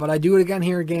 But I do it again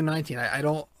here in Game 19. I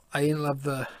didn't love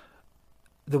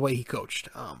the way he coached.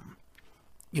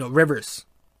 Rivers,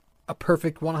 a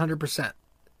perfect 100%.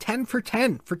 10 for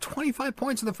 10 for 25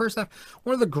 points in the first half.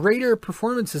 One of the greater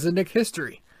performances in Knicks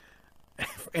history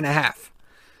in a half.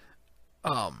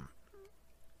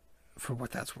 For what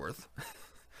that's worth.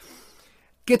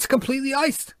 Gets completely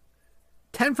iced.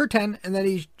 10 for 10, and then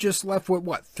he's just left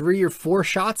with, 3 or 4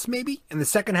 shots maybe in the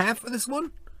second half of this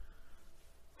one?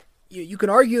 You can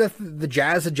argue that the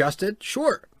Jazz adjusted,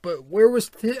 sure, but where was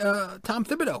Tom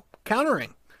Thibodeau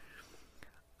countering?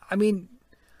 I mean,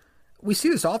 we see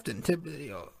this often.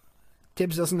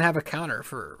 Tibbs doesn't have a counter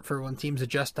for when teams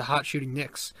adjust to hot shooting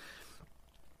Knicks.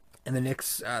 And the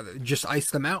Knicks just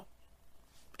ice them out.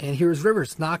 And here's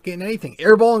Rivers not getting anything.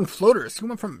 Airballing floaters. He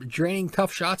went from draining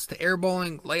tough shots to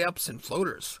airballing layups and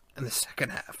floaters in the second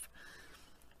half.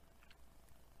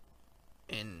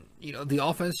 And, the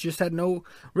offense just had no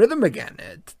rhythm again.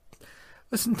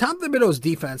 Listen, Tom Thibodeau's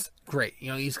defense, great.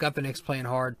 He's got the Knicks playing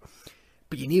hard.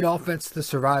 But you need offense to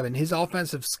survive, and his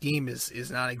offensive scheme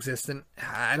is non-existent.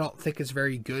 I don't think it's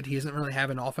very good. He doesn't really have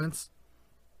an offense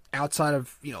outside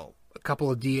of, a couple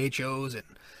of DHOs and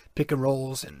pick and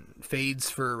rolls and fades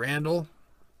for Randall.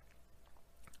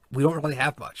 We don't really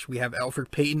have much. We have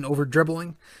Elfrid Payton over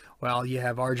dribbling, while you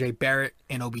have RJ Barrett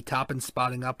and Obi Toppin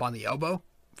spotting up on the elbow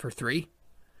for 3.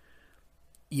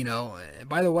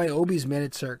 By the way, Obi's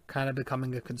minutes are kind of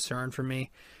becoming a concern for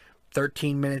me.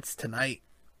 13 minutes tonight.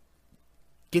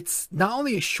 Gets not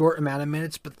only a short amount of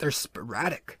minutes, but they're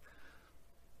sporadic.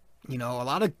 A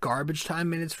lot of garbage time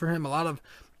minutes for him, a lot of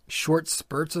short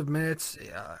spurts of minutes.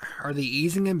 Are they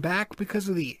easing him back because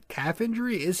of the calf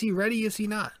injury? Is he ready? Is he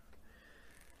not?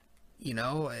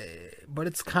 But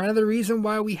it's kind of the reason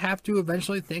why we have to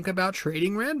eventually think about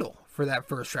trading Randall for that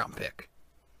first round pick.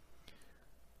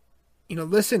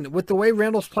 Listen, with the way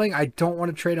Randall's playing, I don't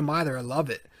want to trade him either. I love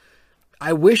it.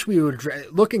 I wish we would,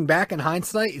 looking back in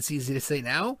hindsight, it's easy to say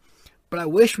now, but I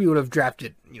wish we would have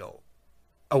drafted,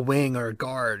 a wing or a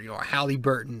guard, a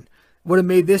Halliburton. Would have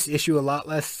made this issue a lot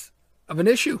less of an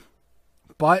issue.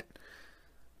 But,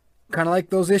 kind of like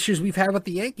those issues we've had with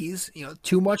the Yankees,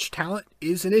 too much talent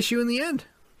is an issue in the end.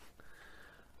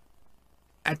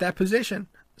 At that position.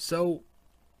 So,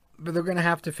 but they're going to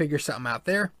have to figure something out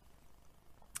there.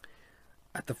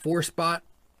 At the 4 spot,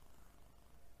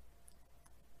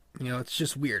 it's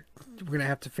just weird. We're going to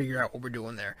have to figure out what we're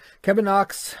doing there. Kevin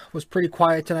Knox was pretty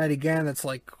quiet tonight again. That's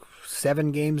like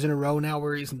 7 games in a row now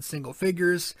where he's in single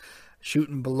figures,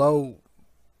 shooting below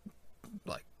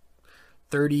like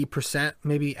 30%,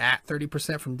 maybe at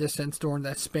 30% from distance during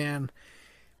that span.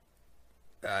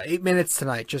 8 minutes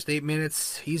tonight, just 8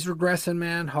 minutes. He's regressing,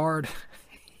 man, hard.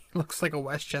 He looks like a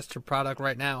Westchester product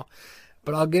right now.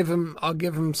 But I'll give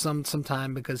him some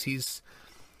time because he's,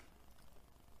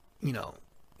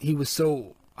 he was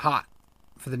so hot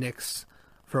for the Knicks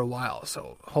for a while.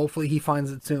 So hopefully he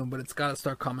finds it soon, but it's got to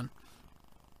start coming.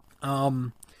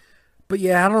 But But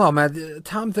yeah, I don't know, man.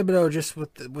 Tom Thibodeau, just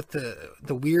with the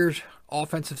weird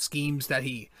offensive schemes that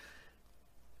he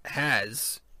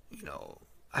has,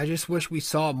 I just wish we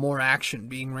saw more action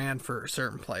being ran for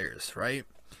certain players, right?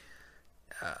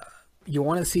 You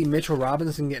want to see Mitchell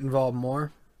Robinson get involved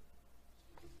more,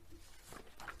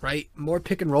 right? More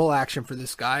pick and roll action for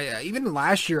this guy. Even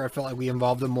last year, I felt like we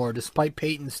involved him more, despite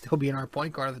Peyton still being our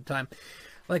point guard at the time.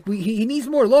 Like he needs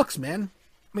more looks, man.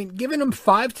 I mean, giving him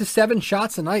 5 to 7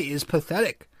 shots a night is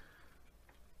pathetic.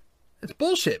 It's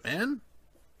bullshit, man.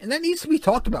 And that needs to be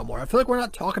talked about more. I feel like we're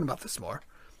not talking about this more.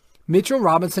 Mitchell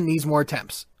Robinson needs more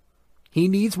attempts. He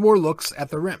needs more looks at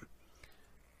the rim.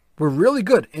 We're really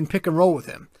good in pick and roll with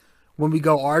him when we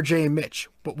go RJ and Mitch,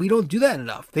 but we don't do that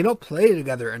enough. They don't play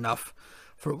together enough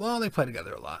they play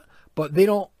together a lot, but they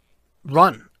don't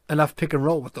run enough pick and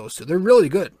roll with those two. They're really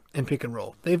good in pick and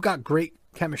roll. They've got great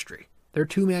chemistry. Their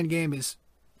two-man game is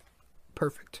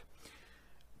perfect.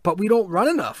 But we don't run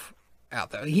enough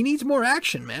out there. He needs more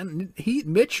action, man.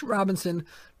 Mitch Robinson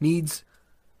needs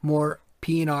more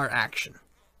P&R action.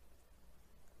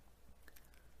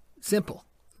 Simple.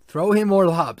 Throw him more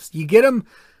lobs. You get him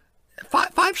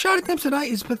 5 shot attempts tonight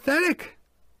is pathetic.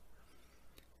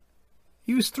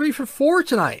 He was 3 for 4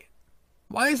 tonight.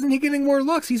 Why isn't he getting more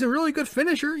looks? He's a really good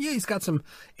finisher. Yeah, he's got some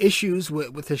issues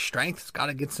with his strength. He's got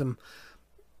to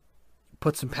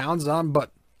put some pounds on,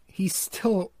 but he's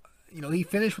still, he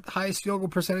finished with the highest field goal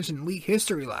percentage in league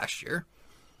history last year.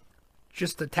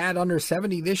 Just a tad under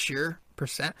 70 this year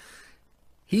percent.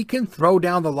 He can throw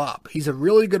down the lob. He's a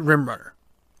really good rim runner.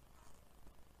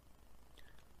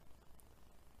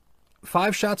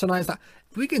 5 shots a night.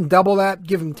 If we can double that,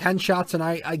 give him 10 shots a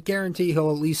night, I guarantee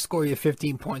he'll at least score you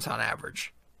 15 points on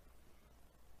average.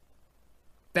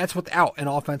 That's without an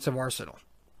offensive arsenal.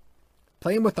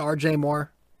 Play him with RJ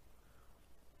more.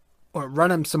 Or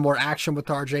run him some more action with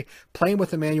RJ. Play him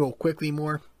with Emmanuel quickly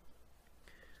more.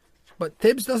 But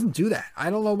Thibs doesn't do that. I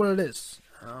don't know what it is.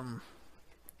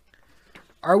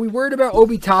 Are we worried about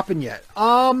Obi Toppin yet?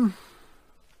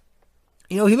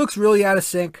 He looks really out of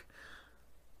sync.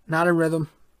 Not in rhythm.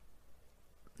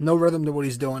 No rhythm to what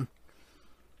he's doing.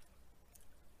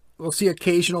 We'll see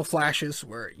occasional flashes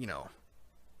where, he'll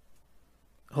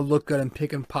look good and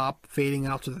pick and pop, fading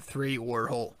out to the 3, or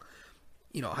he'll,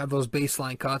 have those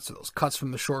baseline cuts, or those cuts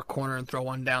from the short corner and throw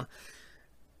one down.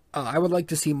 I would like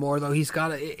to see more, though. He's got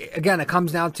to, again, it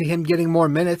comes down to him getting more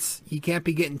minutes. He can't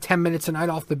be getting 10 minutes a night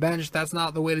off the bench. That's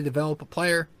not the way to develop a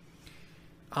player.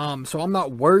 So I'm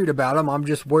not worried about him. I'm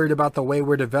just worried about the way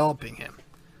we're developing him.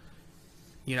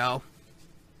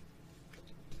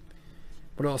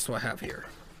 What else do I have here?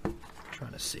 I'm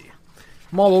trying to see.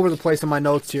 I'm all over the place in my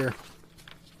notes here.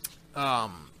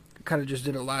 Kind of just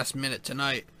did it last minute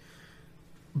tonight.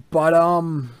 But,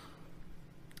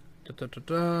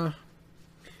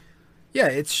 yeah,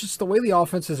 it's just the way the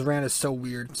offense is ran is so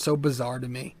weird, so bizarre to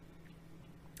me.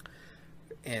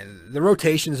 And the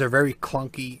rotations are very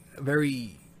clunky,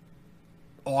 very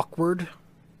awkward.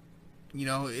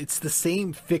 It's the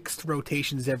same fixed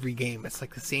rotations every game. It's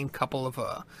like the same couple of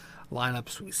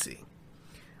lineups we see,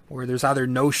 where there's either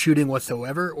no shooting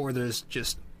whatsoever, or there's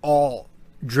just all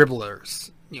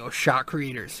dribblers, shot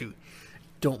creators who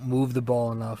don't move the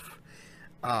ball enough.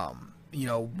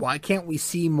 Why can't we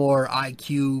see more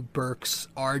IQ, Burks,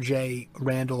 RJ,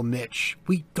 Randall, Mitch?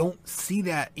 We don't see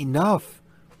that enough.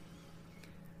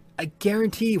 I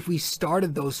guarantee if we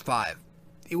started those 5,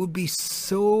 it would be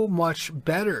so much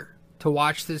better to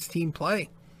watch this team play.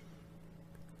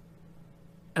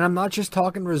 And I'm not just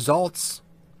talking results.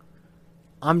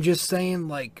 I'm just saying,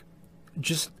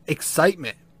 just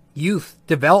excitement, youth,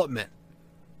 development.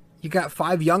 You got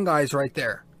 5 young guys right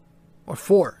there. Or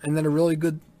 4. And then a really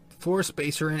good floor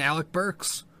spacer in Alec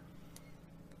Burks.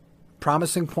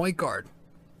 Promising point guard.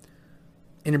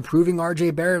 And improving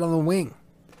RJ Barrett on the wing.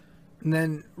 And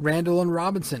then Randall and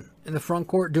Robinson in the front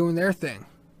court doing their thing.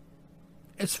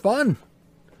 It's fun.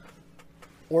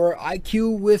 Or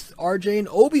IQ with RJ and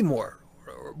Obi more.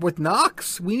 Or with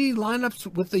Knox. We need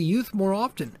lineups with the youth more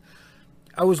often.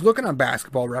 I was looking on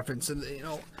Basketball Reference and,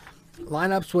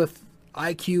 lineups with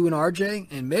IQ and RJ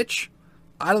and Mitch.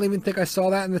 I don't even think I saw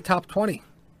that in the top 20.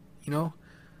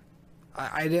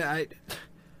 I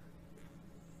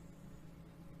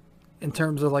in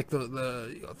terms of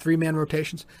the 3-man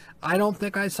rotations, I don't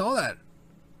think I saw that.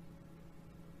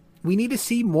 We need to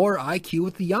see more IQ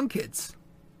with the young kids.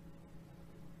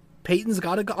 Peyton's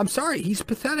got to go. I'm sorry, he's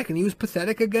pathetic, and he was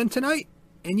pathetic again tonight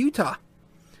in Utah.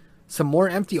 Some more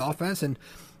empty offense, and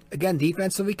again,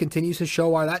 defensively continues to show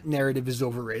why that narrative is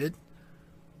overrated.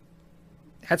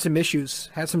 Had some issues,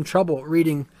 had some trouble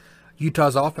reading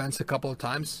Utah's offense a couple of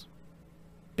times.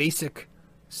 Basic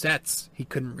Sets he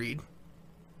couldn't read.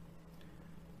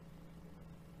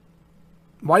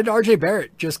 Why did RJ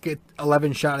Barrett just get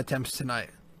 11 shot attempts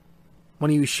tonight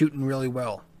when he was shooting really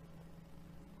well?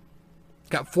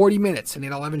 Got 40 minutes and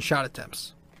he had 11 shot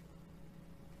attempts.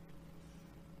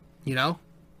 You know?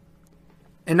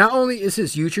 And not only is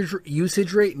his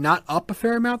usage rate not up a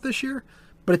fair amount this year,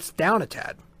 but it's down a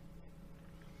tad.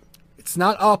 It's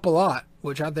not up a lot,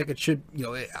 which I think it should,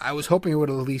 I was hoping it would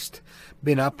have at least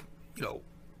been up,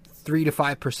 3 to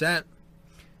 5%.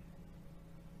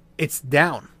 It's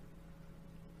down.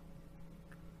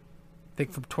 I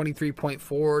think from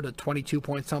 23.4 to 22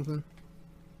 point something.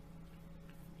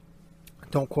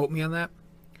 Don't quote me on that.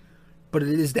 But it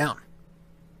is down.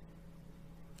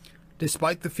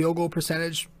 Despite the field goal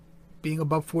percentage being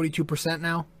above 42%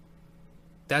 now.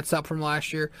 That's up from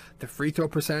last year. The free throw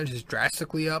percentage is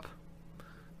drastically up.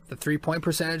 The 3-point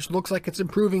percentage looks like it's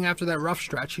improving after that rough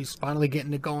stretch. He's finally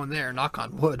getting it going there, knock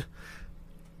on wood.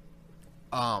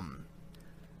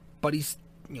 But he's,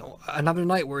 another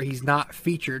night where he's not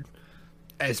featured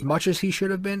as much as he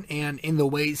should have been and in the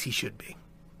ways he should be.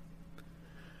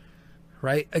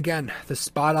 Right? Again, the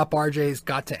spot up RJ's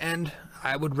got to end.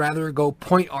 I would rather go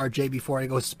point RJ before I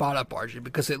go spot up RJ,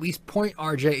 because at least point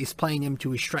RJ is playing him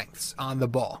to his strengths on the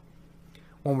ball.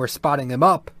 When we're spotting him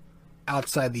up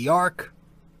outside the arc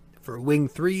for wing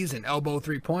threes and elbow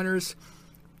three-pointers,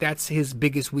 that's his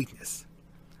biggest weakness.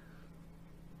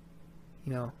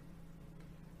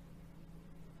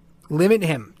 Limit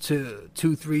him to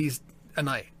 2 threes a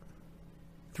night,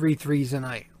 3 threes a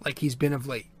night, like he's been of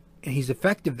late. And he's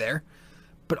effective there,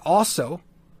 but also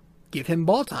give him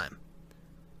ball time.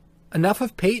 Enough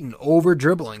of Payton over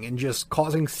dribbling and just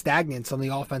causing stagnance on the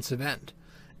offensive end.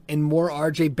 And more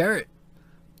RJ Barrett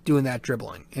doing that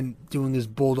dribbling and doing his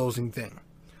bulldozing thing.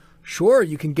 Sure,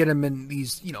 you can get him in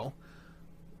these,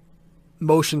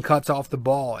 motion cuts off the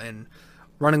ball and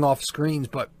running off screens,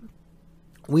 but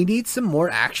we need some more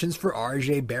actions for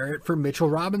RJ Barrett, for Mitchell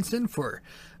Robinson, for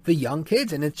the young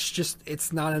kids, and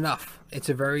it's not enough. It's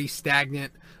a very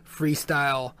stagnant,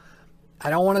 freestyle, I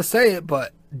don't want to say it,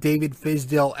 but David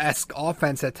Fizdale-esque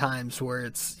offense at times where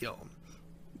it's,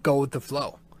 go with the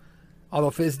flow.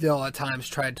 Although Fizdale at times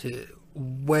tried to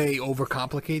way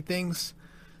overcomplicate things,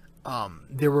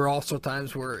 there were also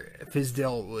times where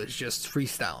Fizdale was just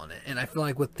freestyling it. And I feel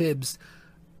like with Tibbs,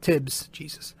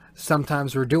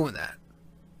 sometimes we're doing that.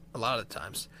 A lot of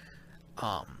times.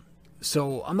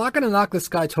 So I'm not going to knock this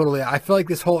guy totally out. I feel like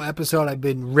this whole episode I've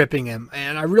been ripping him,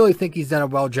 and I really think he's done a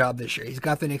well job this year. He's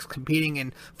got the Knicks competing,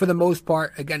 and for the most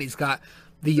part, again, he's got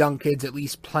the young kids at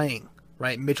least playing,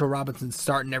 right? Mitchell Robinson's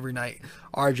starting every night.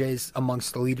 RJ's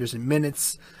amongst the leaders in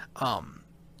minutes.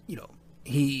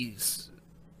 He's,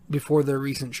 before the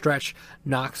recent stretch,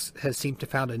 Knox has seemed to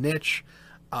found a niche.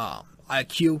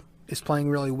 IQ is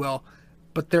playing really well,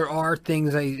 but there are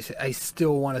things I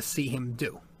still want to see him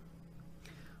do.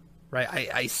 Right,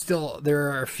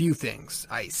 there are a few things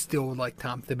I still would like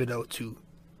Tom Thibodeau to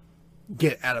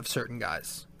get out of certain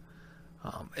guys.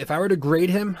 If I were to grade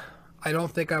him, I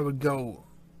don't think I would go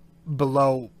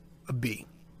below a B.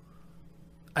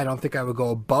 I don't think I would go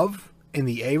above in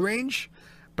the A range,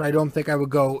 but I don't think I would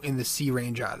go in the C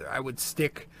range either. I would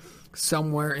stick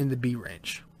somewhere in the B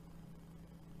range.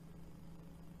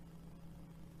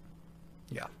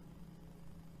 Yeah.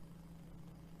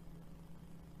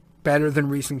 Better than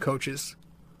recent coaches.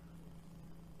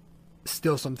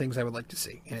 Still some things I would like to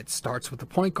see. And it starts with the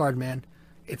point guard, man.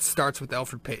 It starts with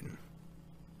Elfrid Payton.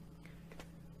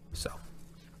 So,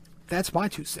 that's my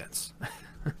 2 cents.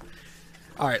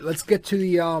 All right, let's get to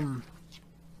the,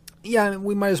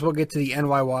 we might as well get to the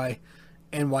NYY,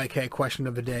 NYK question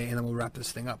of the day, and then we'll wrap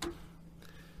this thing up.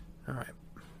 All right.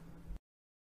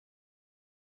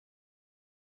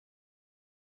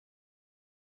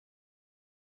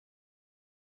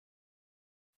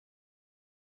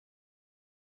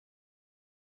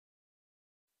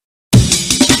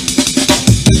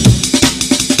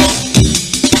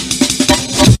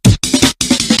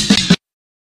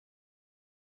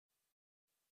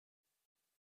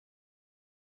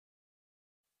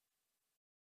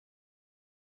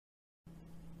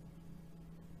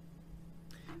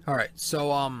 All right,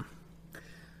 so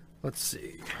let's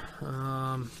see.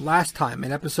 Last time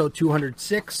in episode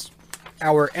 206,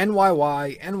 our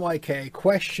NYY NYK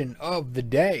question of the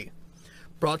day,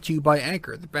 brought to you by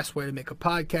Anchor, the best way to make a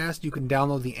podcast. You can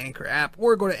download the Anchor app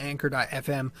or go to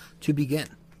anchor.fm to begin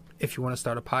if you want to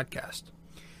start a podcast.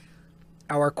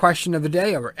 Our question of the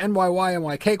day, our NYY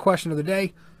NYK question of the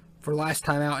day for last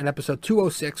time out in episode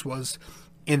 206 was,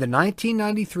 in the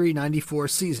 1993-94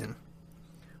 season,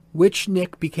 which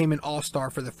Knick became an all-star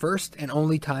for the first and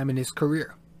only time in his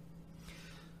career?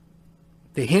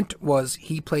 The hint was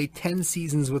he played 10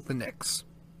 seasons with the Knicks.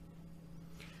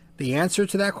 The answer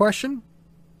to that question?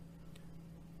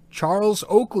 Charles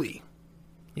Oakley.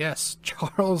 Yes,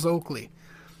 Charles Oakley.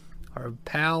 Our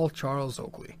pal Charles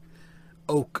Oakley.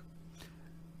 Oak.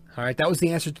 All right, that was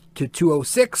the answer to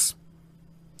 206.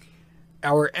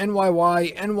 Our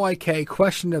NYY NYK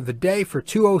question of the day for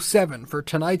 207 for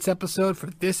tonight's episode, for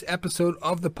this episode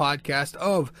of the podcast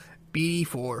of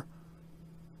BD4,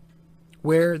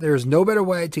 where there's no better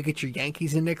way to get your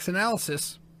Yankees and Knicks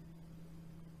analysis.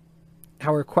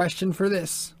 Our question for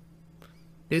this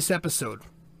episode.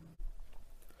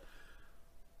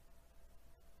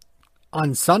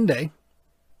 On Sunday,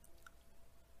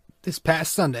 this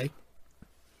past Sunday,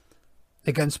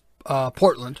 against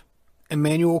Portland,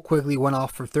 Emmanuel Quigley went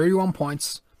off for 31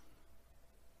 points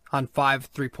on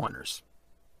 5 3-pointers.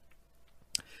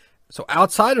 So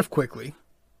outside of Quigley,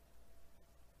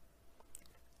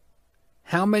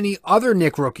 how many other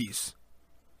Knick rookies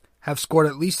have scored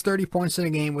at least 30 points in a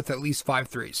game with at least 5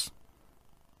 threes?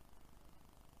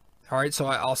 All right, so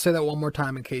I'll say that one more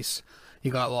time in case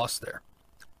you got lost there.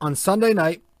 On Sunday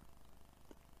night,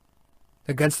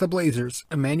 against the Blazers,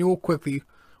 Emmanuel Quigley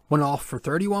went off for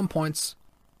 31 points,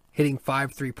 hitting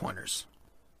 5 3-pointers.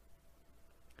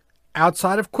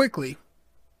 Outside of Quigley,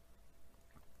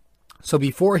 so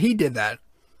before he did that,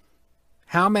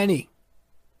 how many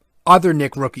other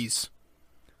Knick rookies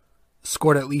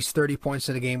scored at least 30 points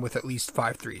in a game with at least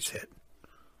 5 threes hit?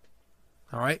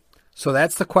 All right, so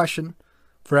that's the question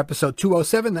for episode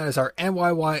 207. That is our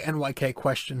NYY NYK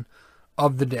question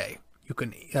of the day. You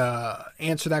can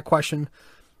answer that question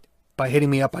by hitting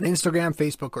me up on Instagram,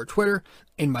 Facebook, or Twitter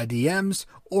in my DMs,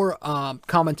 or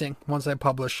commenting once I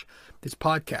publish this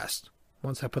podcast.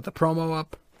 Once I put the promo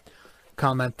up,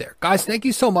 comment there. Guys, thank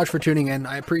you so much for tuning in.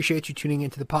 I appreciate you tuning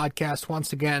into the podcast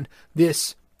once again.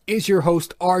 This is your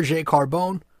host, RJ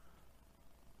Carbone.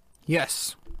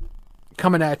 Yes,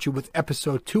 coming at you with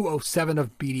episode 207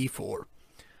 of BD4.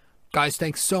 Guys,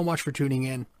 thanks so much for tuning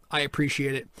in. I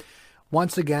appreciate it.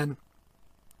 Once again,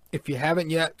 if you haven't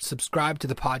yet, subscribe to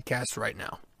the podcast right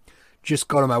now. Just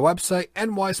go to my website,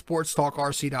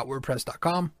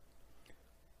 nysportstalkrc.wordpress.com.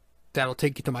 That'll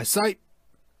take you to my site.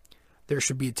 There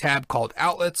should be a tab called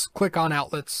Outlets. Click on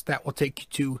Outlets. That will take you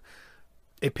to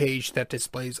a page that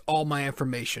displays all my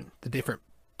information, the different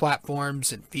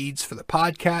platforms and feeds for the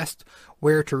podcast,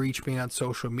 where to reach me on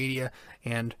social media,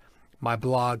 and my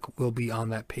blog will be on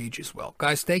that page as well.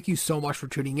 Guys, thank you so much for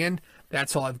tuning in.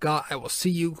 That's all I've got. I will see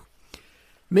you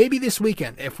maybe this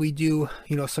weekend if we do,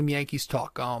 some Yankees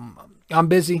talk. I'm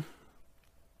busy.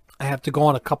 I have to go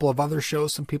on a couple of other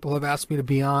shows some people have asked me to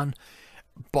be on,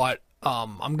 but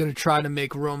I'm going to try to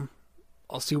make room.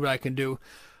 I'll see what I can do.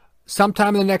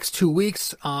 Sometime in the next 2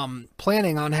 weeks,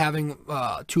 planning on having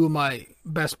 2 of my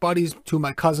best buddies, 2 of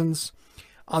my cousins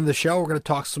on the show. We're going to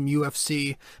talk some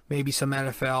UFC, maybe some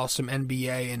NFL, some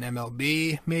NBA and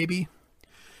MLB, maybe.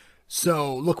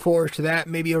 So look forward to that.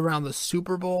 Maybe around the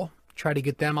Super Bowl. Try to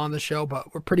get them on the show,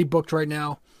 but we're pretty booked right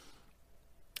now.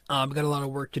 We've got a lot of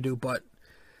work to do, but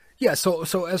yeah, so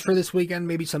as for this weekend,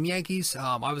 maybe some Yankees.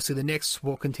 Obviously the Knicks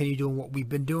will continue doing what we've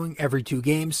been doing. Every 2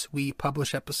 games we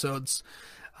publish episodes,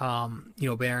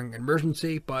 bearing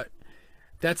emergency, but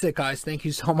that's it, guys. Thank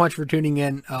you so much for tuning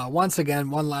in. Once again,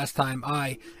 one last time,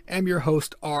 I am your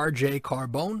host, RJ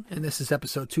Carbone, and this is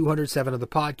episode 207 of the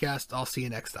podcast. I'll see you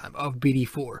next time of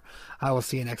BD4. I will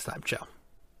see you next time. Ciao.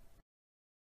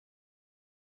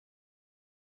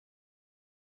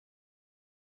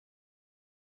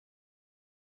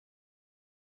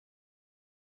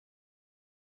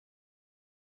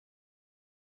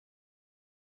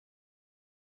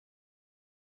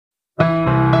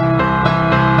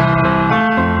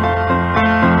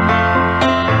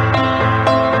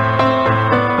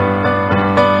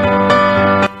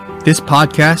 This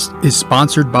podcast is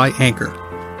sponsored by Anchor.